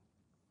bless you."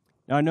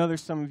 Now, I know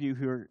there's some of you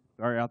who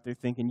are out there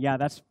thinking, "Yeah,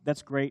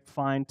 that's great,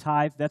 fine.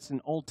 Tithe, that's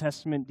an Old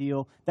Testament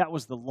deal. That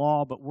was the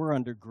law, but we're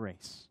under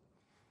grace."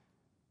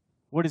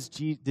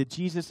 Did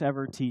Jesus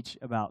ever teach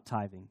about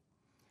tithing?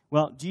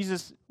 Well,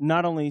 Jesus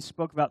not only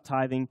spoke about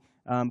tithing,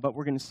 but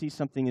we're going to see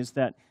something is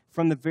that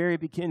from the very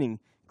beginning,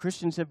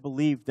 Christians have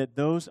believed that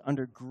those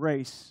under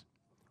grace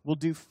will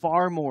do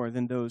far more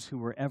than those who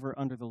were ever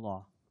under the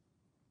law.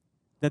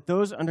 That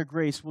those under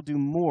grace will do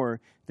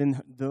more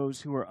than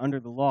those who are under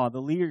the law.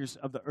 The leaders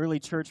of the early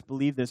church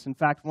believed this. In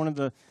fact, one of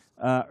the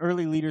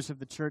early leaders of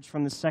the church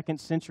from the 2nd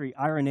century,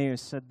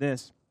 Irenaeus, said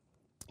this.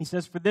 He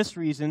says, "For this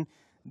reason,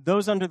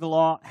 those under the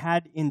law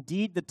had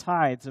indeed the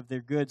tithes of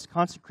their goods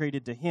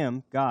consecrated to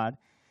him, God,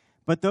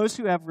 but those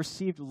who have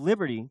received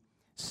liberty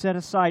set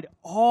aside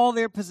all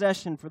their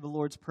possession for the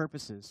Lord's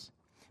purposes,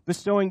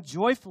 bestowing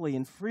joyfully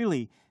and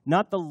freely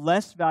not the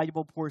less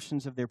valuable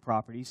portions of their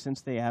property,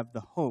 since they have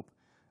the hope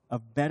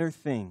of better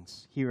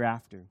things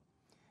hereafter,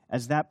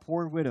 as that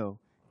poor widow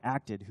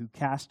acted who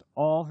cast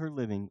all her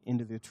living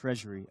into the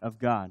treasury of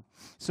God."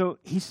 So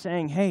he's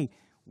saying, hey,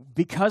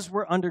 because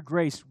we're under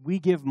grace, we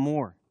give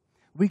more.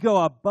 We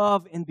go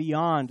above and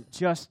beyond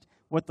just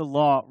what the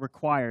law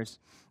requires.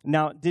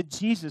 Now, did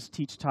Jesus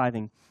teach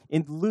tithing?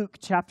 In Luke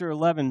chapter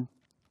 11,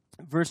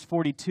 verse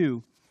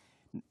 42,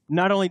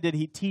 not only did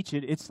he teach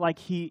it, it's like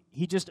he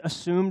just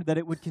assumed that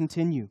it would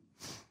continue.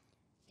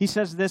 He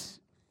says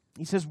this,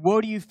 he says, "Woe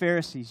to you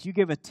Pharisees, you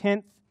give a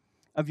tenth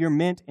of your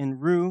mint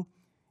and rue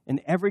and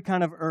every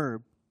kind of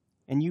herb,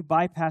 and you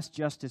bypass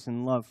justice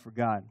and love for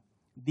God.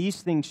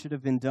 These things should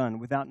have been done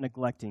without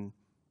neglecting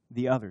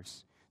the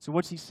others." So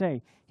what's he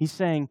say? He's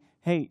saying,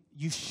 hey,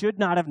 you should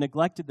not have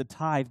neglected the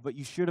tithe, but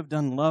you should have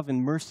done love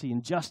and mercy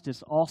and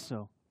justice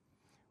also.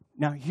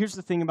 Now, here's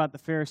the thing about the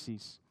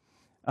Pharisees.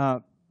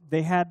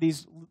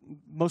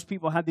 Most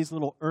people had these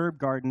little herb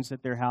gardens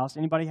at their house.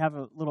 Anybody have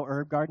a little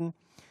herb garden?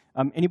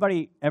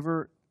 Anybody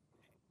ever,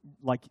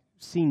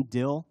 seen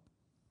dill?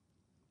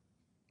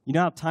 You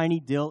know how tiny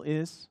dill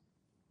is?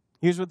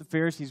 Here's what the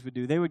Pharisees would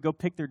do. They would go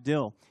pick their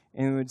dill,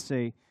 and they would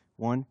say,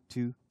 1,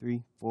 2,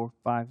 3, 4,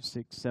 5,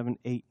 6, 7,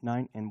 8,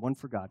 9, and one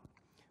for God.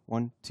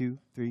 1, 2,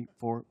 3,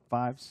 4,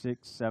 5,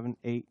 6, 7,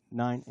 8,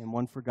 9, and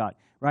one for God.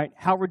 Right?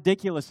 How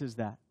ridiculous is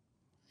that?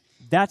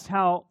 That's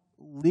how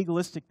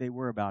legalistic they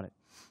were about it.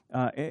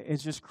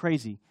 It's just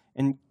crazy.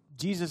 And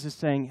Jesus is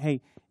saying,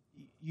 hey,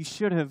 you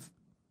should have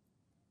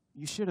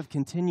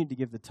continued to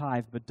give the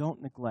tithe, but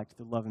don't neglect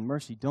the love and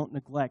mercy. Don't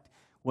neglect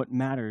what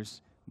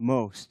matters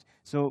most.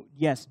 So,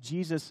 yes,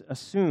 Jesus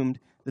assumed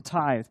the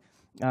tithe.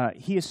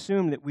 He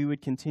assumed that we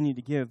would continue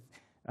to give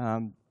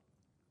and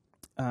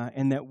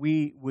that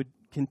we would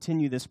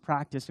continue this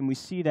practice. And we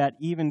see that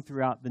even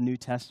throughout the New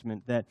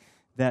Testament,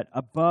 that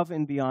above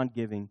and beyond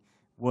giving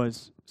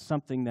was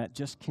something that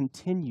just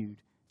continued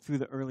through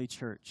the early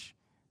church,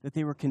 that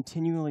they were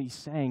continually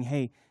saying,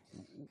 hey,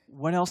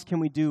 what else can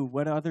we do?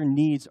 What other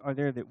needs are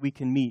there that we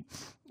can meet?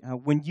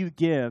 When you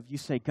give, you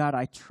say, God,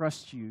 I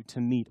trust you to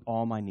meet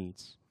all my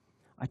needs.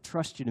 I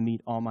trust you to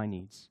meet all my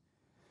needs.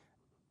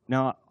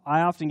 Now,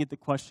 I often get the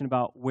question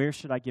about where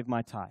should I give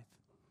my tithe?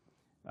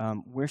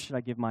 Where should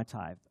I give my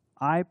tithe?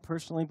 I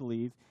personally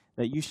believe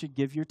that you should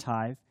give your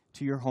tithe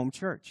to your home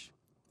church.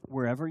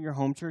 Wherever your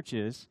home church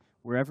is,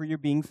 wherever you're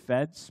being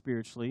fed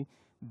spiritually,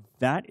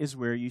 that is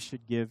where you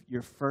should give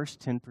your first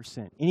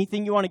 10%.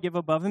 Anything you want to give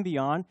above and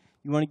beyond,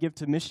 you want to give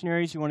to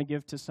missionaries, you want to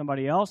give to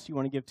somebody else, you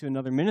want to give to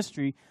another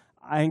ministry,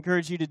 I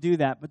encourage you to do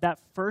that. But that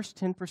first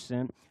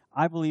 10%,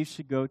 I believe,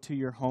 should go to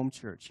your home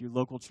church, your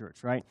local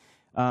church, right?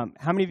 How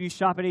many of you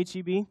shop at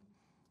H-E-B?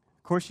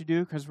 Of course you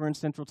do, because we're in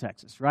Central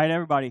Texas, right?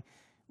 Everybody,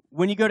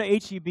 when you go to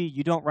H-E-B,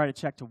 you don't write a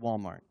check to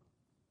Walmart,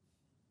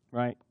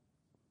 right?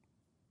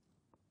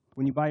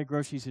 When you buy your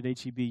groceries at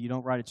H-E-B, you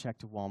don't write a check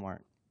to Walmart.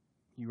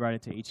 You write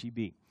it to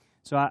H-E-B.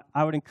 So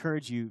I would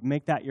encourage you,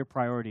 make that your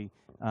priority,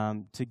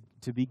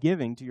 to be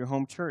giving to your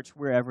home church,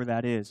 wherever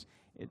that is.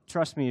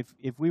 Trust me,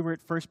 if we were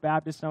at First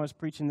Baptist and I was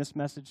preaching this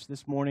message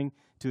this morning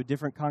to a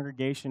different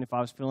congregation, if I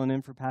was filling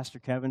in for Pastor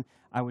Kevin,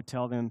 I would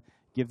tell them,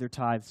 give their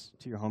tithes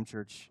to your home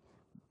church.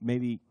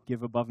 Maybe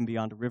give above and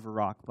beyond to River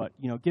Rock, but,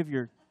 give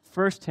your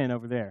first 10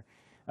 over there.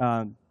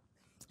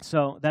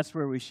 So that's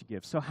where we should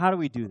give. So how do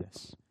we do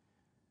this?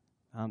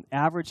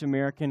 Average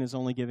American is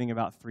only giving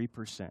about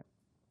 3%.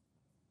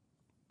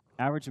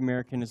 Average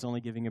American is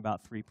only giving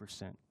about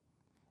 3%.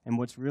 And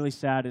what's really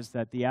sad is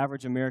that the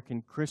average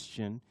American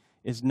Christian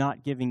is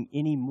not giving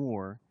any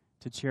more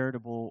to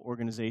charitable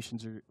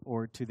organizations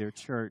or to their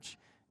church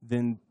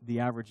than the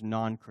average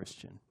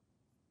non-Christian.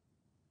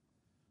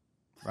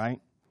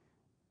 Right?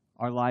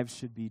 Our lives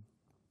should be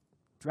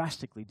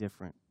drastically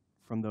different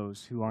from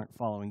those who aren't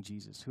following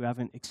Jesus, who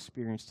haven't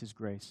experienced his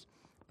grace.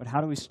 But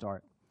how do we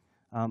start?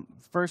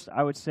 First,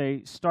 I would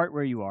say start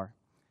where you are.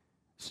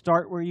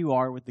 Start where you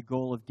are with the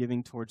goal of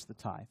giving towards the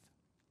tithe,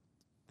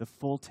 the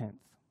full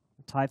tenth.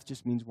 The tithe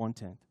just means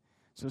 1/10.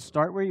 So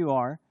start where you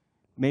are.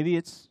 Maybe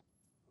it's,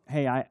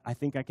 hey, I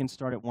think I can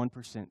start at 1%,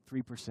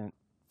 3%,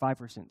 5%,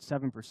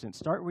 7%.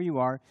 Start where you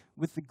are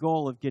with the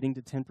goal of getting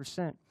to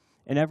 10%.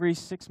 And every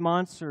 6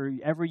 months or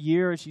every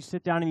year as you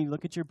sit down and you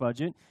look at your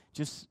budget,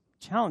 just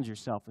challenge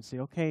yourself and say,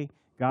 okay,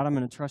 God, I'm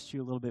going to trust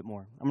you a little bit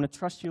more. I'm going to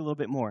trust you a little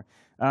bit more.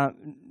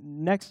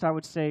 Next, I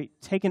would say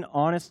take an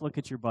honest look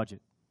at your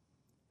budget.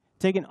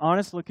 Take an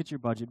honest look at your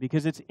budget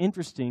because it's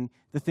interesting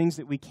the things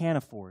that we can't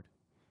afford,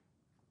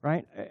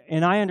 right?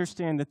 And I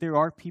understand that there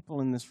are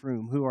people in this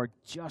room who are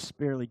just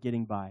barely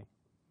getting by.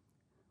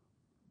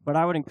 But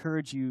I would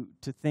encourage you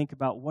to think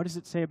about what does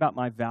it say about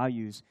my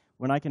values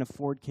when I can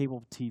afford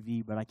cable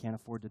TV but I can't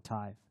afford to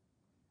tithe?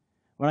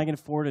 When I can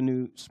afford a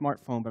new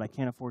smartphone but I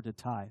can't afford to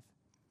tithe?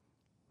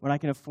 When I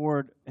can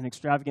afford an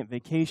extravagant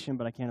vacation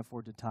but I can't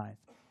afford to tithe,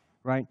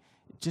 right?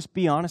 Just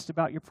be honest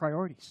about your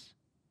priorities.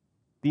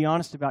 Be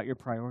honest about your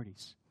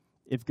priorities.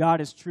 If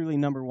God is truly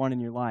number one in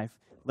your life,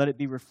 let it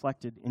be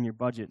reflected in your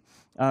budget.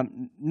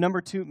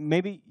 Number three,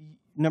 maybe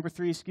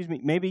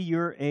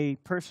you're a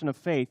person of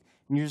faith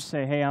and you just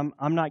say, hey,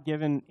 I'm not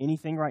giving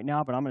anything right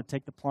now, but I'm going to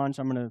take the plunge.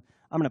 I'm going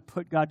to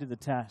put God to the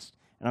test,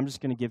 and I'm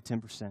just going to give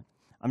 10%.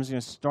 I'm just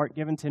going to start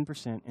giving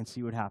 10% and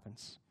see what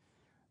happens,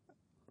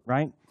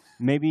 right?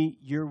 Maybe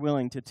you're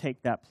willing to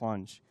take that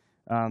plunge.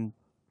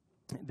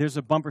 There's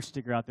a bumper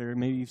sticker out there.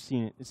 Maybe you've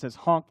seen it. It says,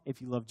 honk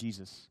if you love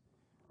Jesus,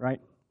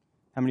 right?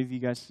 How many of you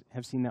guys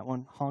have seen that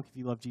one? Honk if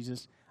you love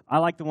Jesus. I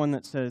like the one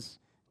that says,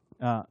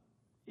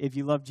 if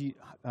you love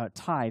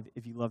tithe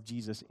if you love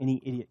Jesus,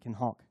 any idiot can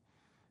honk,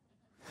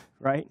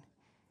 right?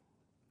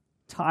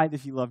 Tithe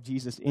if you love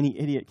Jesus, any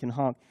idiot can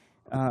honk.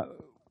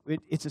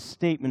 It's a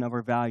statement of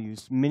our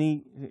values.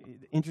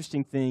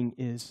 Interesting thing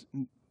is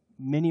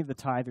many of the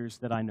tithers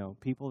that I know,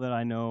 people that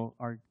I know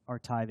are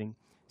tithing,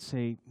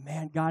 say,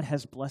 man, God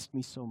has blessed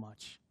me so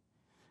much.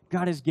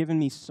 God has given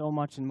me so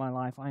much in my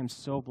life. I am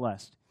so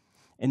blessed.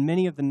 And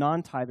many of the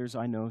non-tithers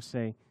I know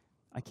say,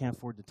 I can't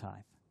afford to tithe.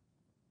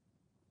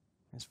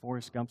 As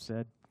Forrest Gump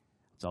said,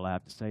 that's all I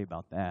have to say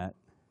about that.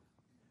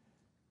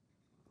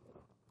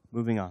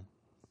 Moving on.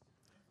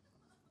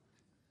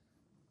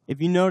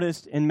 If you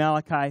noticed in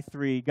Malachi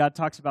 3, God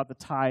talks about the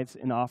tithes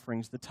and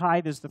offerings. The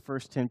tithe is the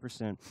first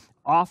 10%.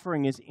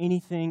 Offering is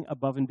anything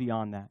above and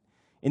beyond that.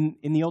 In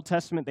the Old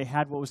Testament, they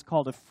had what was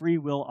called a free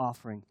will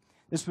offering.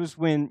 This was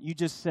when you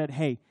just said,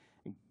 hey,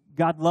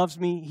 God loves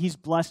me. He's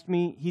blessed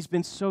me. He's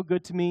been so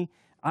good to me.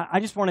 I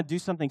just want to do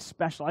something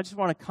special. I just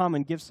want to come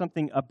and give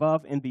something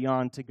above and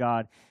beyond to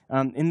God.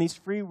 And these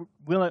free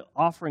will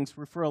offerings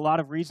were for a lot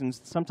of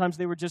reasons. Sometimes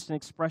they were just an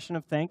expression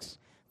of thanks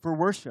for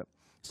worship.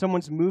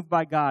 Someone's moved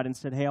by God and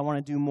said, hey, I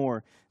want to do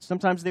more.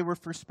 Sometimes they were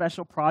for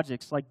special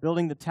projects like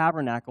building the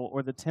tabernacle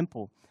or the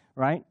temple,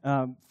 right?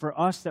 For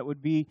us, that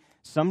would be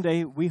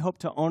someday we hope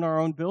to own our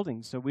own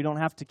building so we don't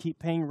have to keep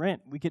paying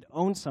rent. We could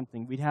own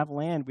something. We'd have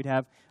land. We'd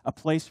have a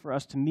place for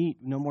us to meet.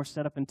 No more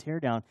set up and tear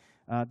down.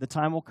 The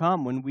time will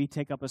come when we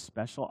take up a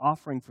special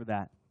offering for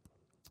that.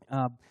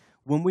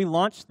 When we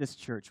launched this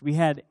church, we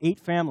had 8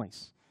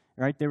 families,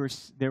 right?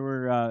 There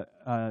were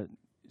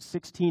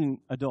 16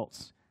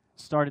 adults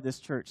started this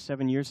church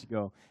 7 years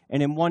ago.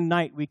 And in one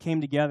night, we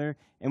came together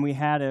and we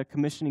had a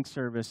commissioning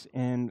service,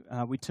 and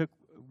we took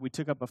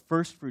up a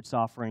first fruits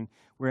offering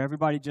where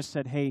everybody just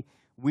said, hey,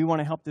 we want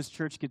to help this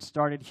church get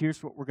started.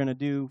 Here's what we're going to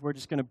do. We're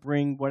just going to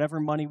bring whatever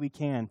money we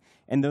can.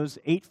 And those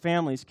 8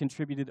 families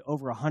contributed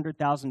over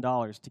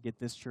 $100,000 to get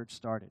this church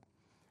started,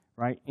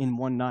 right, in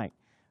one night.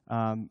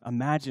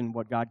 Imagine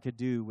what God could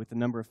do with the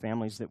number of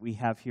families that we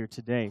have here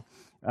today.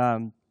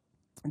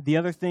 The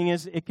other thing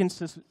is it can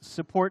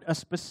support a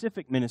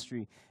specific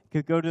ministry. It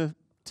could go to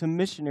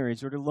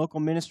missionaries or to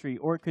local ministry,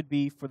 or it could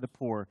be for the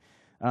poor.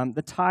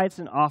 The tithes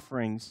and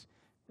offerings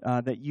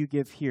that you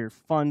give here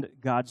fund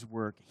God's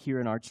work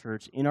here in our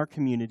church, in our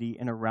community,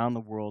 and around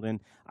the world. And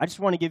I just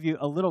want to give you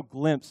a little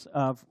glimpse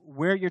of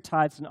where your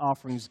tithes and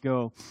offerings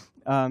go.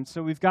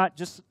 So we've got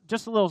just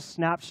a little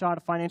snapshot,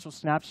 a financial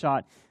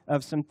snapshot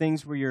of some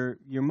things where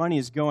your money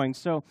is going.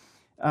 So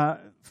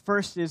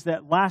first is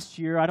that last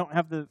year, I don't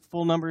have the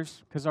full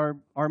numbers because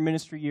our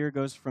ministry year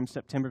goes from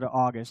September to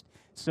August.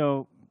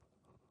 So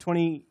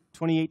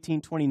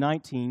 2018,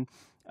 2019,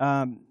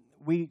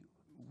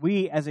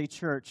 we as a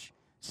church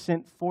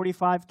sent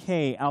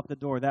 $45K out the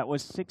door. That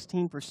was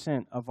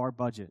 16% of our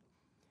budget.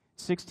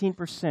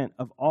 16%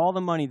 of all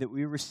the money that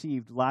we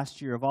received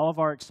last year, of all of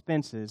our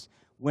expenses,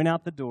 went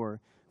out the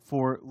door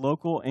for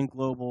local and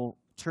global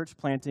church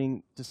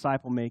planting,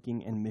 disciple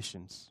making, and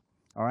missions.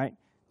 All right?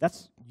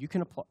 That's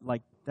an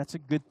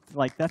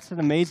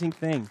amazing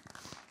thing.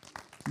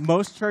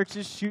 Most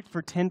churches shoot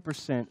for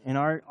 10%, and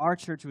our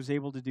church was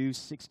able to do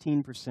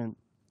 16%.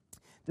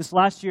 This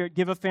last year at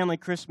Give a Family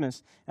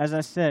Christmas, as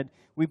I said,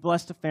 we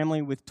blessed a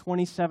family with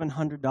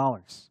 $2,700.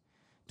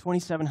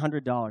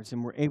 $2,700,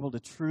 and we're able to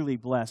truly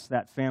bless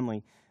that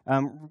family.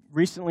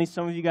 Recently,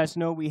 some of you guys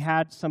know we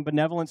had some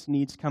benevolence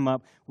needs come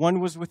up. One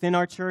was within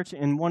our church,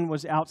 and one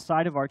was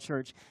outside of our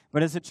church.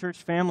 But as a church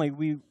family,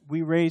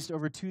 we raised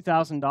over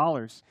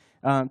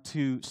 $2,000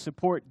 to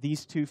support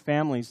these 2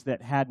 families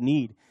that had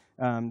need.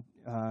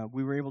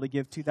 We were able to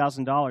give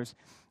 $2,000.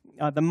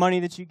 The money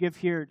that you give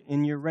here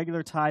in your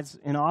regular tithes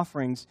and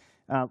offerings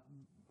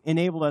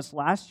enabled us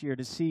last year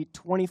to see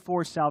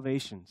 24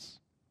 salvations.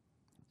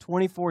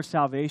 24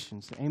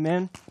 salvations.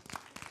 Amen?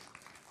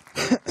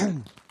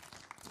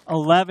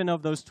 11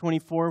 of those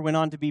 24 went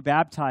on to be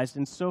baptized.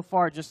 And so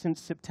far, just since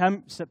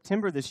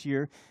September this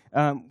year,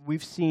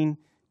 we've seen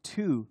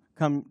 2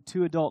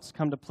 adults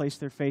come to place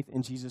their faith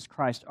in Jesus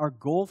Christ. Our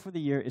goal for the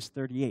year is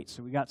 38,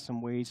 so we got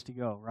some ways to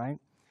go, right?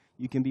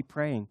 You can be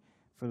praying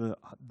for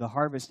the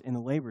harvest and the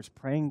labors,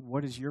 praying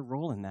what is your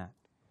role in that?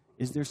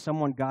 Is there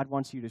someone God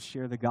wants you to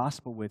share the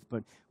gospel with?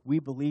 But we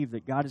believe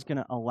that God is going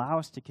to allow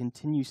us to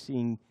continue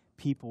seeing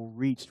people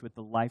reached with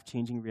the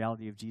life-changing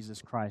reality of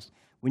Jesus Christ.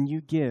 When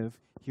you give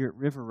here at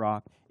River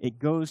Rock, it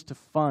goes to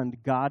fund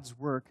God's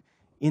work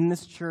in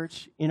this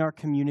church, in our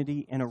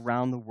community, and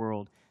around the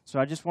world. So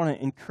I just want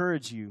to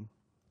encourage you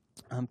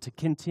to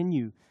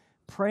continue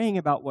praying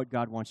about what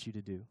God wants you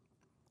to do.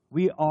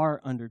 We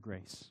are under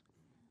grace.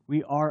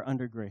 We are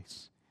under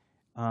grace.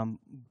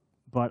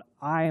 But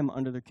I am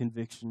under the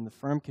conviction, the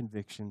firm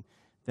conviction,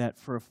 that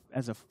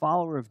as a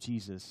follower of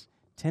Jesus,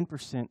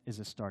 10% is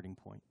a starting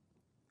point.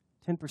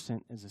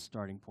 10% is a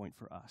starting point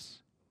for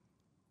us.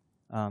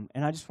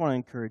 And I just want to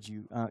encourage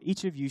you.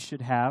 Each of you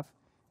should have,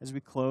 as we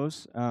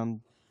close,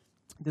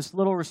 this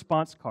little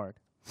response card.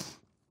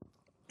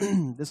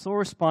 This little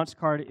response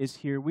card is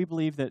here. We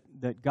believe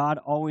that God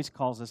always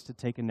calls us to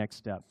take a next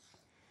step.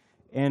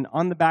 And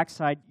on the back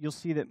side, you'll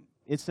see that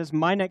it says,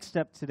 my next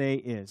step today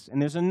is.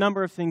 And there's a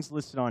number of things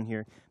listed on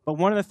here. But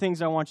one of the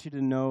things I want you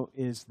to know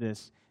is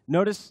this.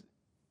 Notice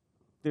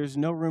there's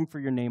no room for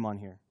your name on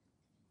here.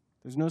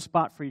 There's no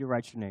spot for you to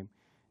write your name.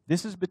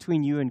 This is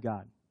between you and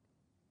God.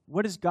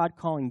 What is God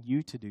calling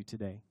you to do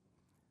today?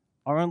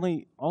 Our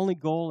only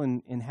goal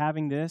in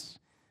having this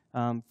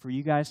for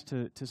you guys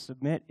to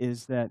submit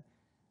is that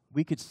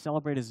we could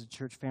celebrate as a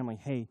church family,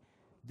 hey,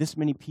 this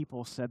many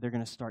people said they're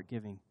going to start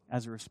giving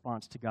as a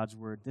response to God's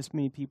word. This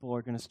many people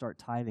are going to start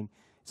tithing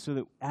so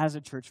that as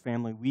a church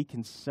family, we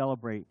can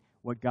celebrate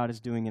what God is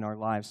doing in our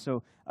lives.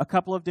 So a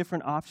couple of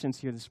different options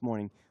here this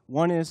morning.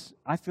 One is,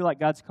 I feel like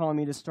God's calling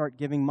me to start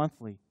giving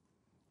monthly.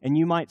 And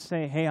you might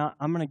say, hey,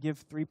 I'm going to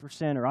give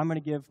 3%, or I'm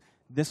going to give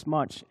this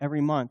much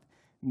every month.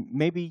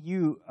 Maybe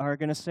you are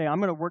going to say, I'm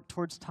going to work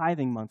towards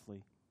tithing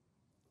monthly.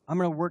 I'm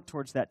going to work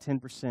towards that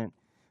 10%.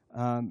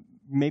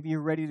 Maybe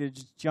you're ready to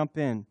just jump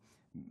in.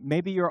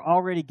 Maybe you're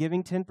already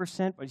giving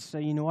 10%, but you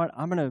say, you know what,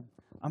 I'm going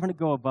to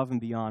go above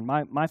and beyond.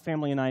 My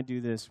family and I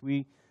do this.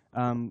 We,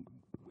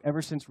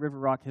 ever since River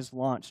Rock has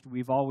launched,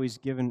 we've always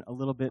given a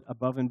little bit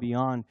above and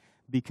beyond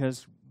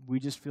because we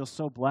just feel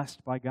so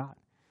blessed by God.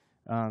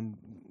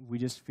 We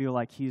just feel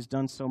like He's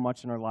done so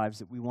much in our lives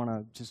that we want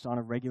to just on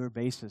a regular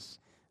basis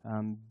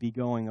be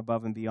going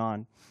above and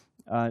beyond.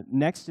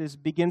 Next is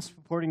begin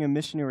supporting a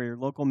missionary or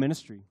local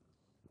ministry.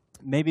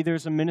 Maybe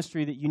there's a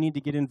ministry that you need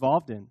to get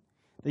involved in,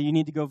 that you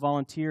need to go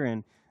volunteer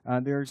in.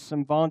 There's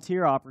some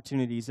volunteer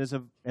opportunities as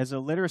a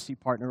literacy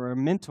partner or a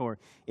mentor.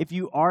 If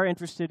you are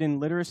interested in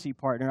literacy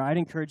partner, I'd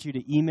encourage you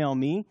to email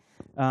me.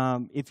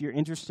 If you're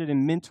interested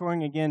in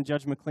mentoring, again,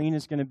 Judge McLean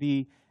is going to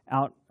be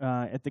out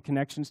at the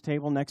connections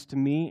table next to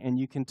me, and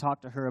you can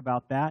talk to her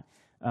about that,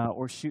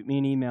 or shoot me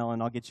an email,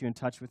 and I'll get you in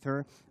touch with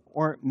her.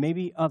 Or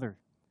maybe other.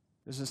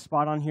 There's a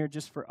spot on here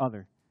just for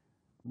other.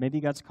 Maybe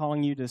God's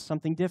calling you to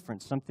something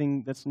different,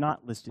 something that's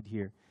not listed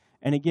here.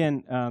 And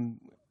again,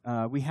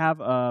 we have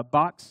a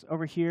box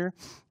over here.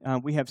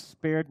 We have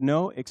spared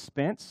no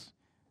expense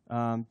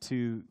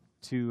to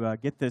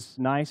get this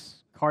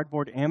nice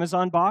cardboard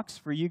Amazon box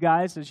for you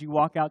guys as you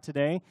walk out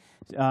today.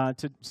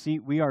 To see,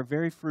 we are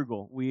very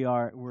frugal. We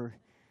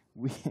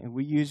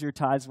use your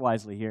tithes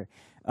wisely here.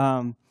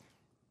 But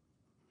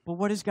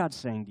what is God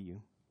saying to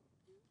you?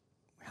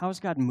 How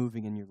is God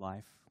moving in your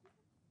life?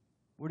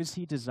 What does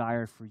He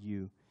desire for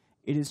you?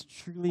 It is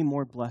truly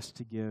more blessed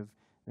to give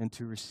than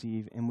to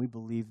receive, and we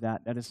believe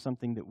that. That is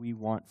something that we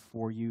want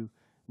for you,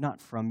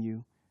 not from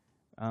you.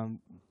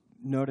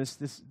 Notice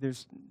this: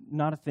 there's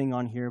not a thing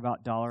on here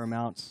about dollar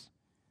amounts.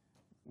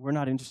 We're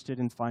not interested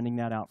in finding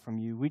that out from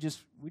you. We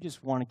just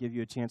want to give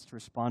you a chance to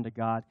respond to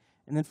God,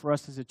 and then for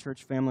us as a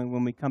church family,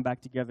 when we come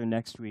back together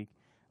next week,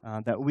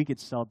 that we could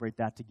celebrate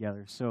that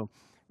together. So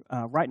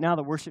right now,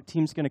 the worship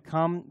team's going to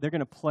come. They're going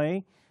to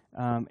play.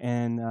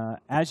 And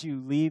as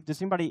you leave,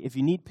 does anybody, if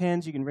you need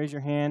pens, you can raise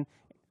your hand.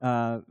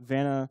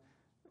 Vanna,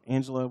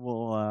 Angela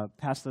will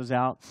pass those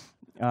out.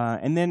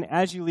 And then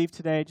as you leave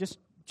today, just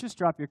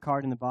drop your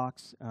card in the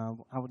box.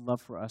 I would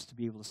love for us to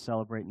be able to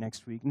celebrate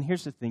next week. And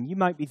here's the thing. You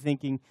might be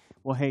thinking,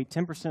 well, hey,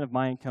 10% of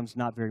my income's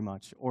not very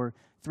much, or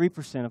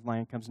 3% of my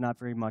income's not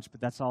very much, but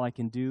that's all I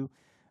can do.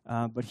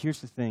 But here's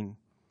the thing.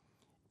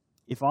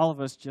 If all of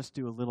us just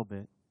do a little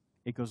bit,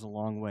 it goes a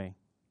long way,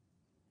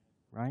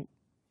 right?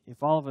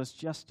 If all of us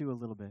just do a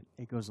little bit,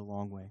 it goes a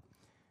long way.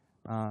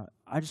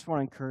 I just want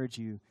to encourage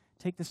you,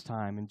 take this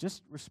time and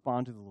just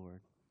respond to the Lord,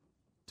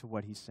 to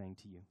what He's saying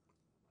to you.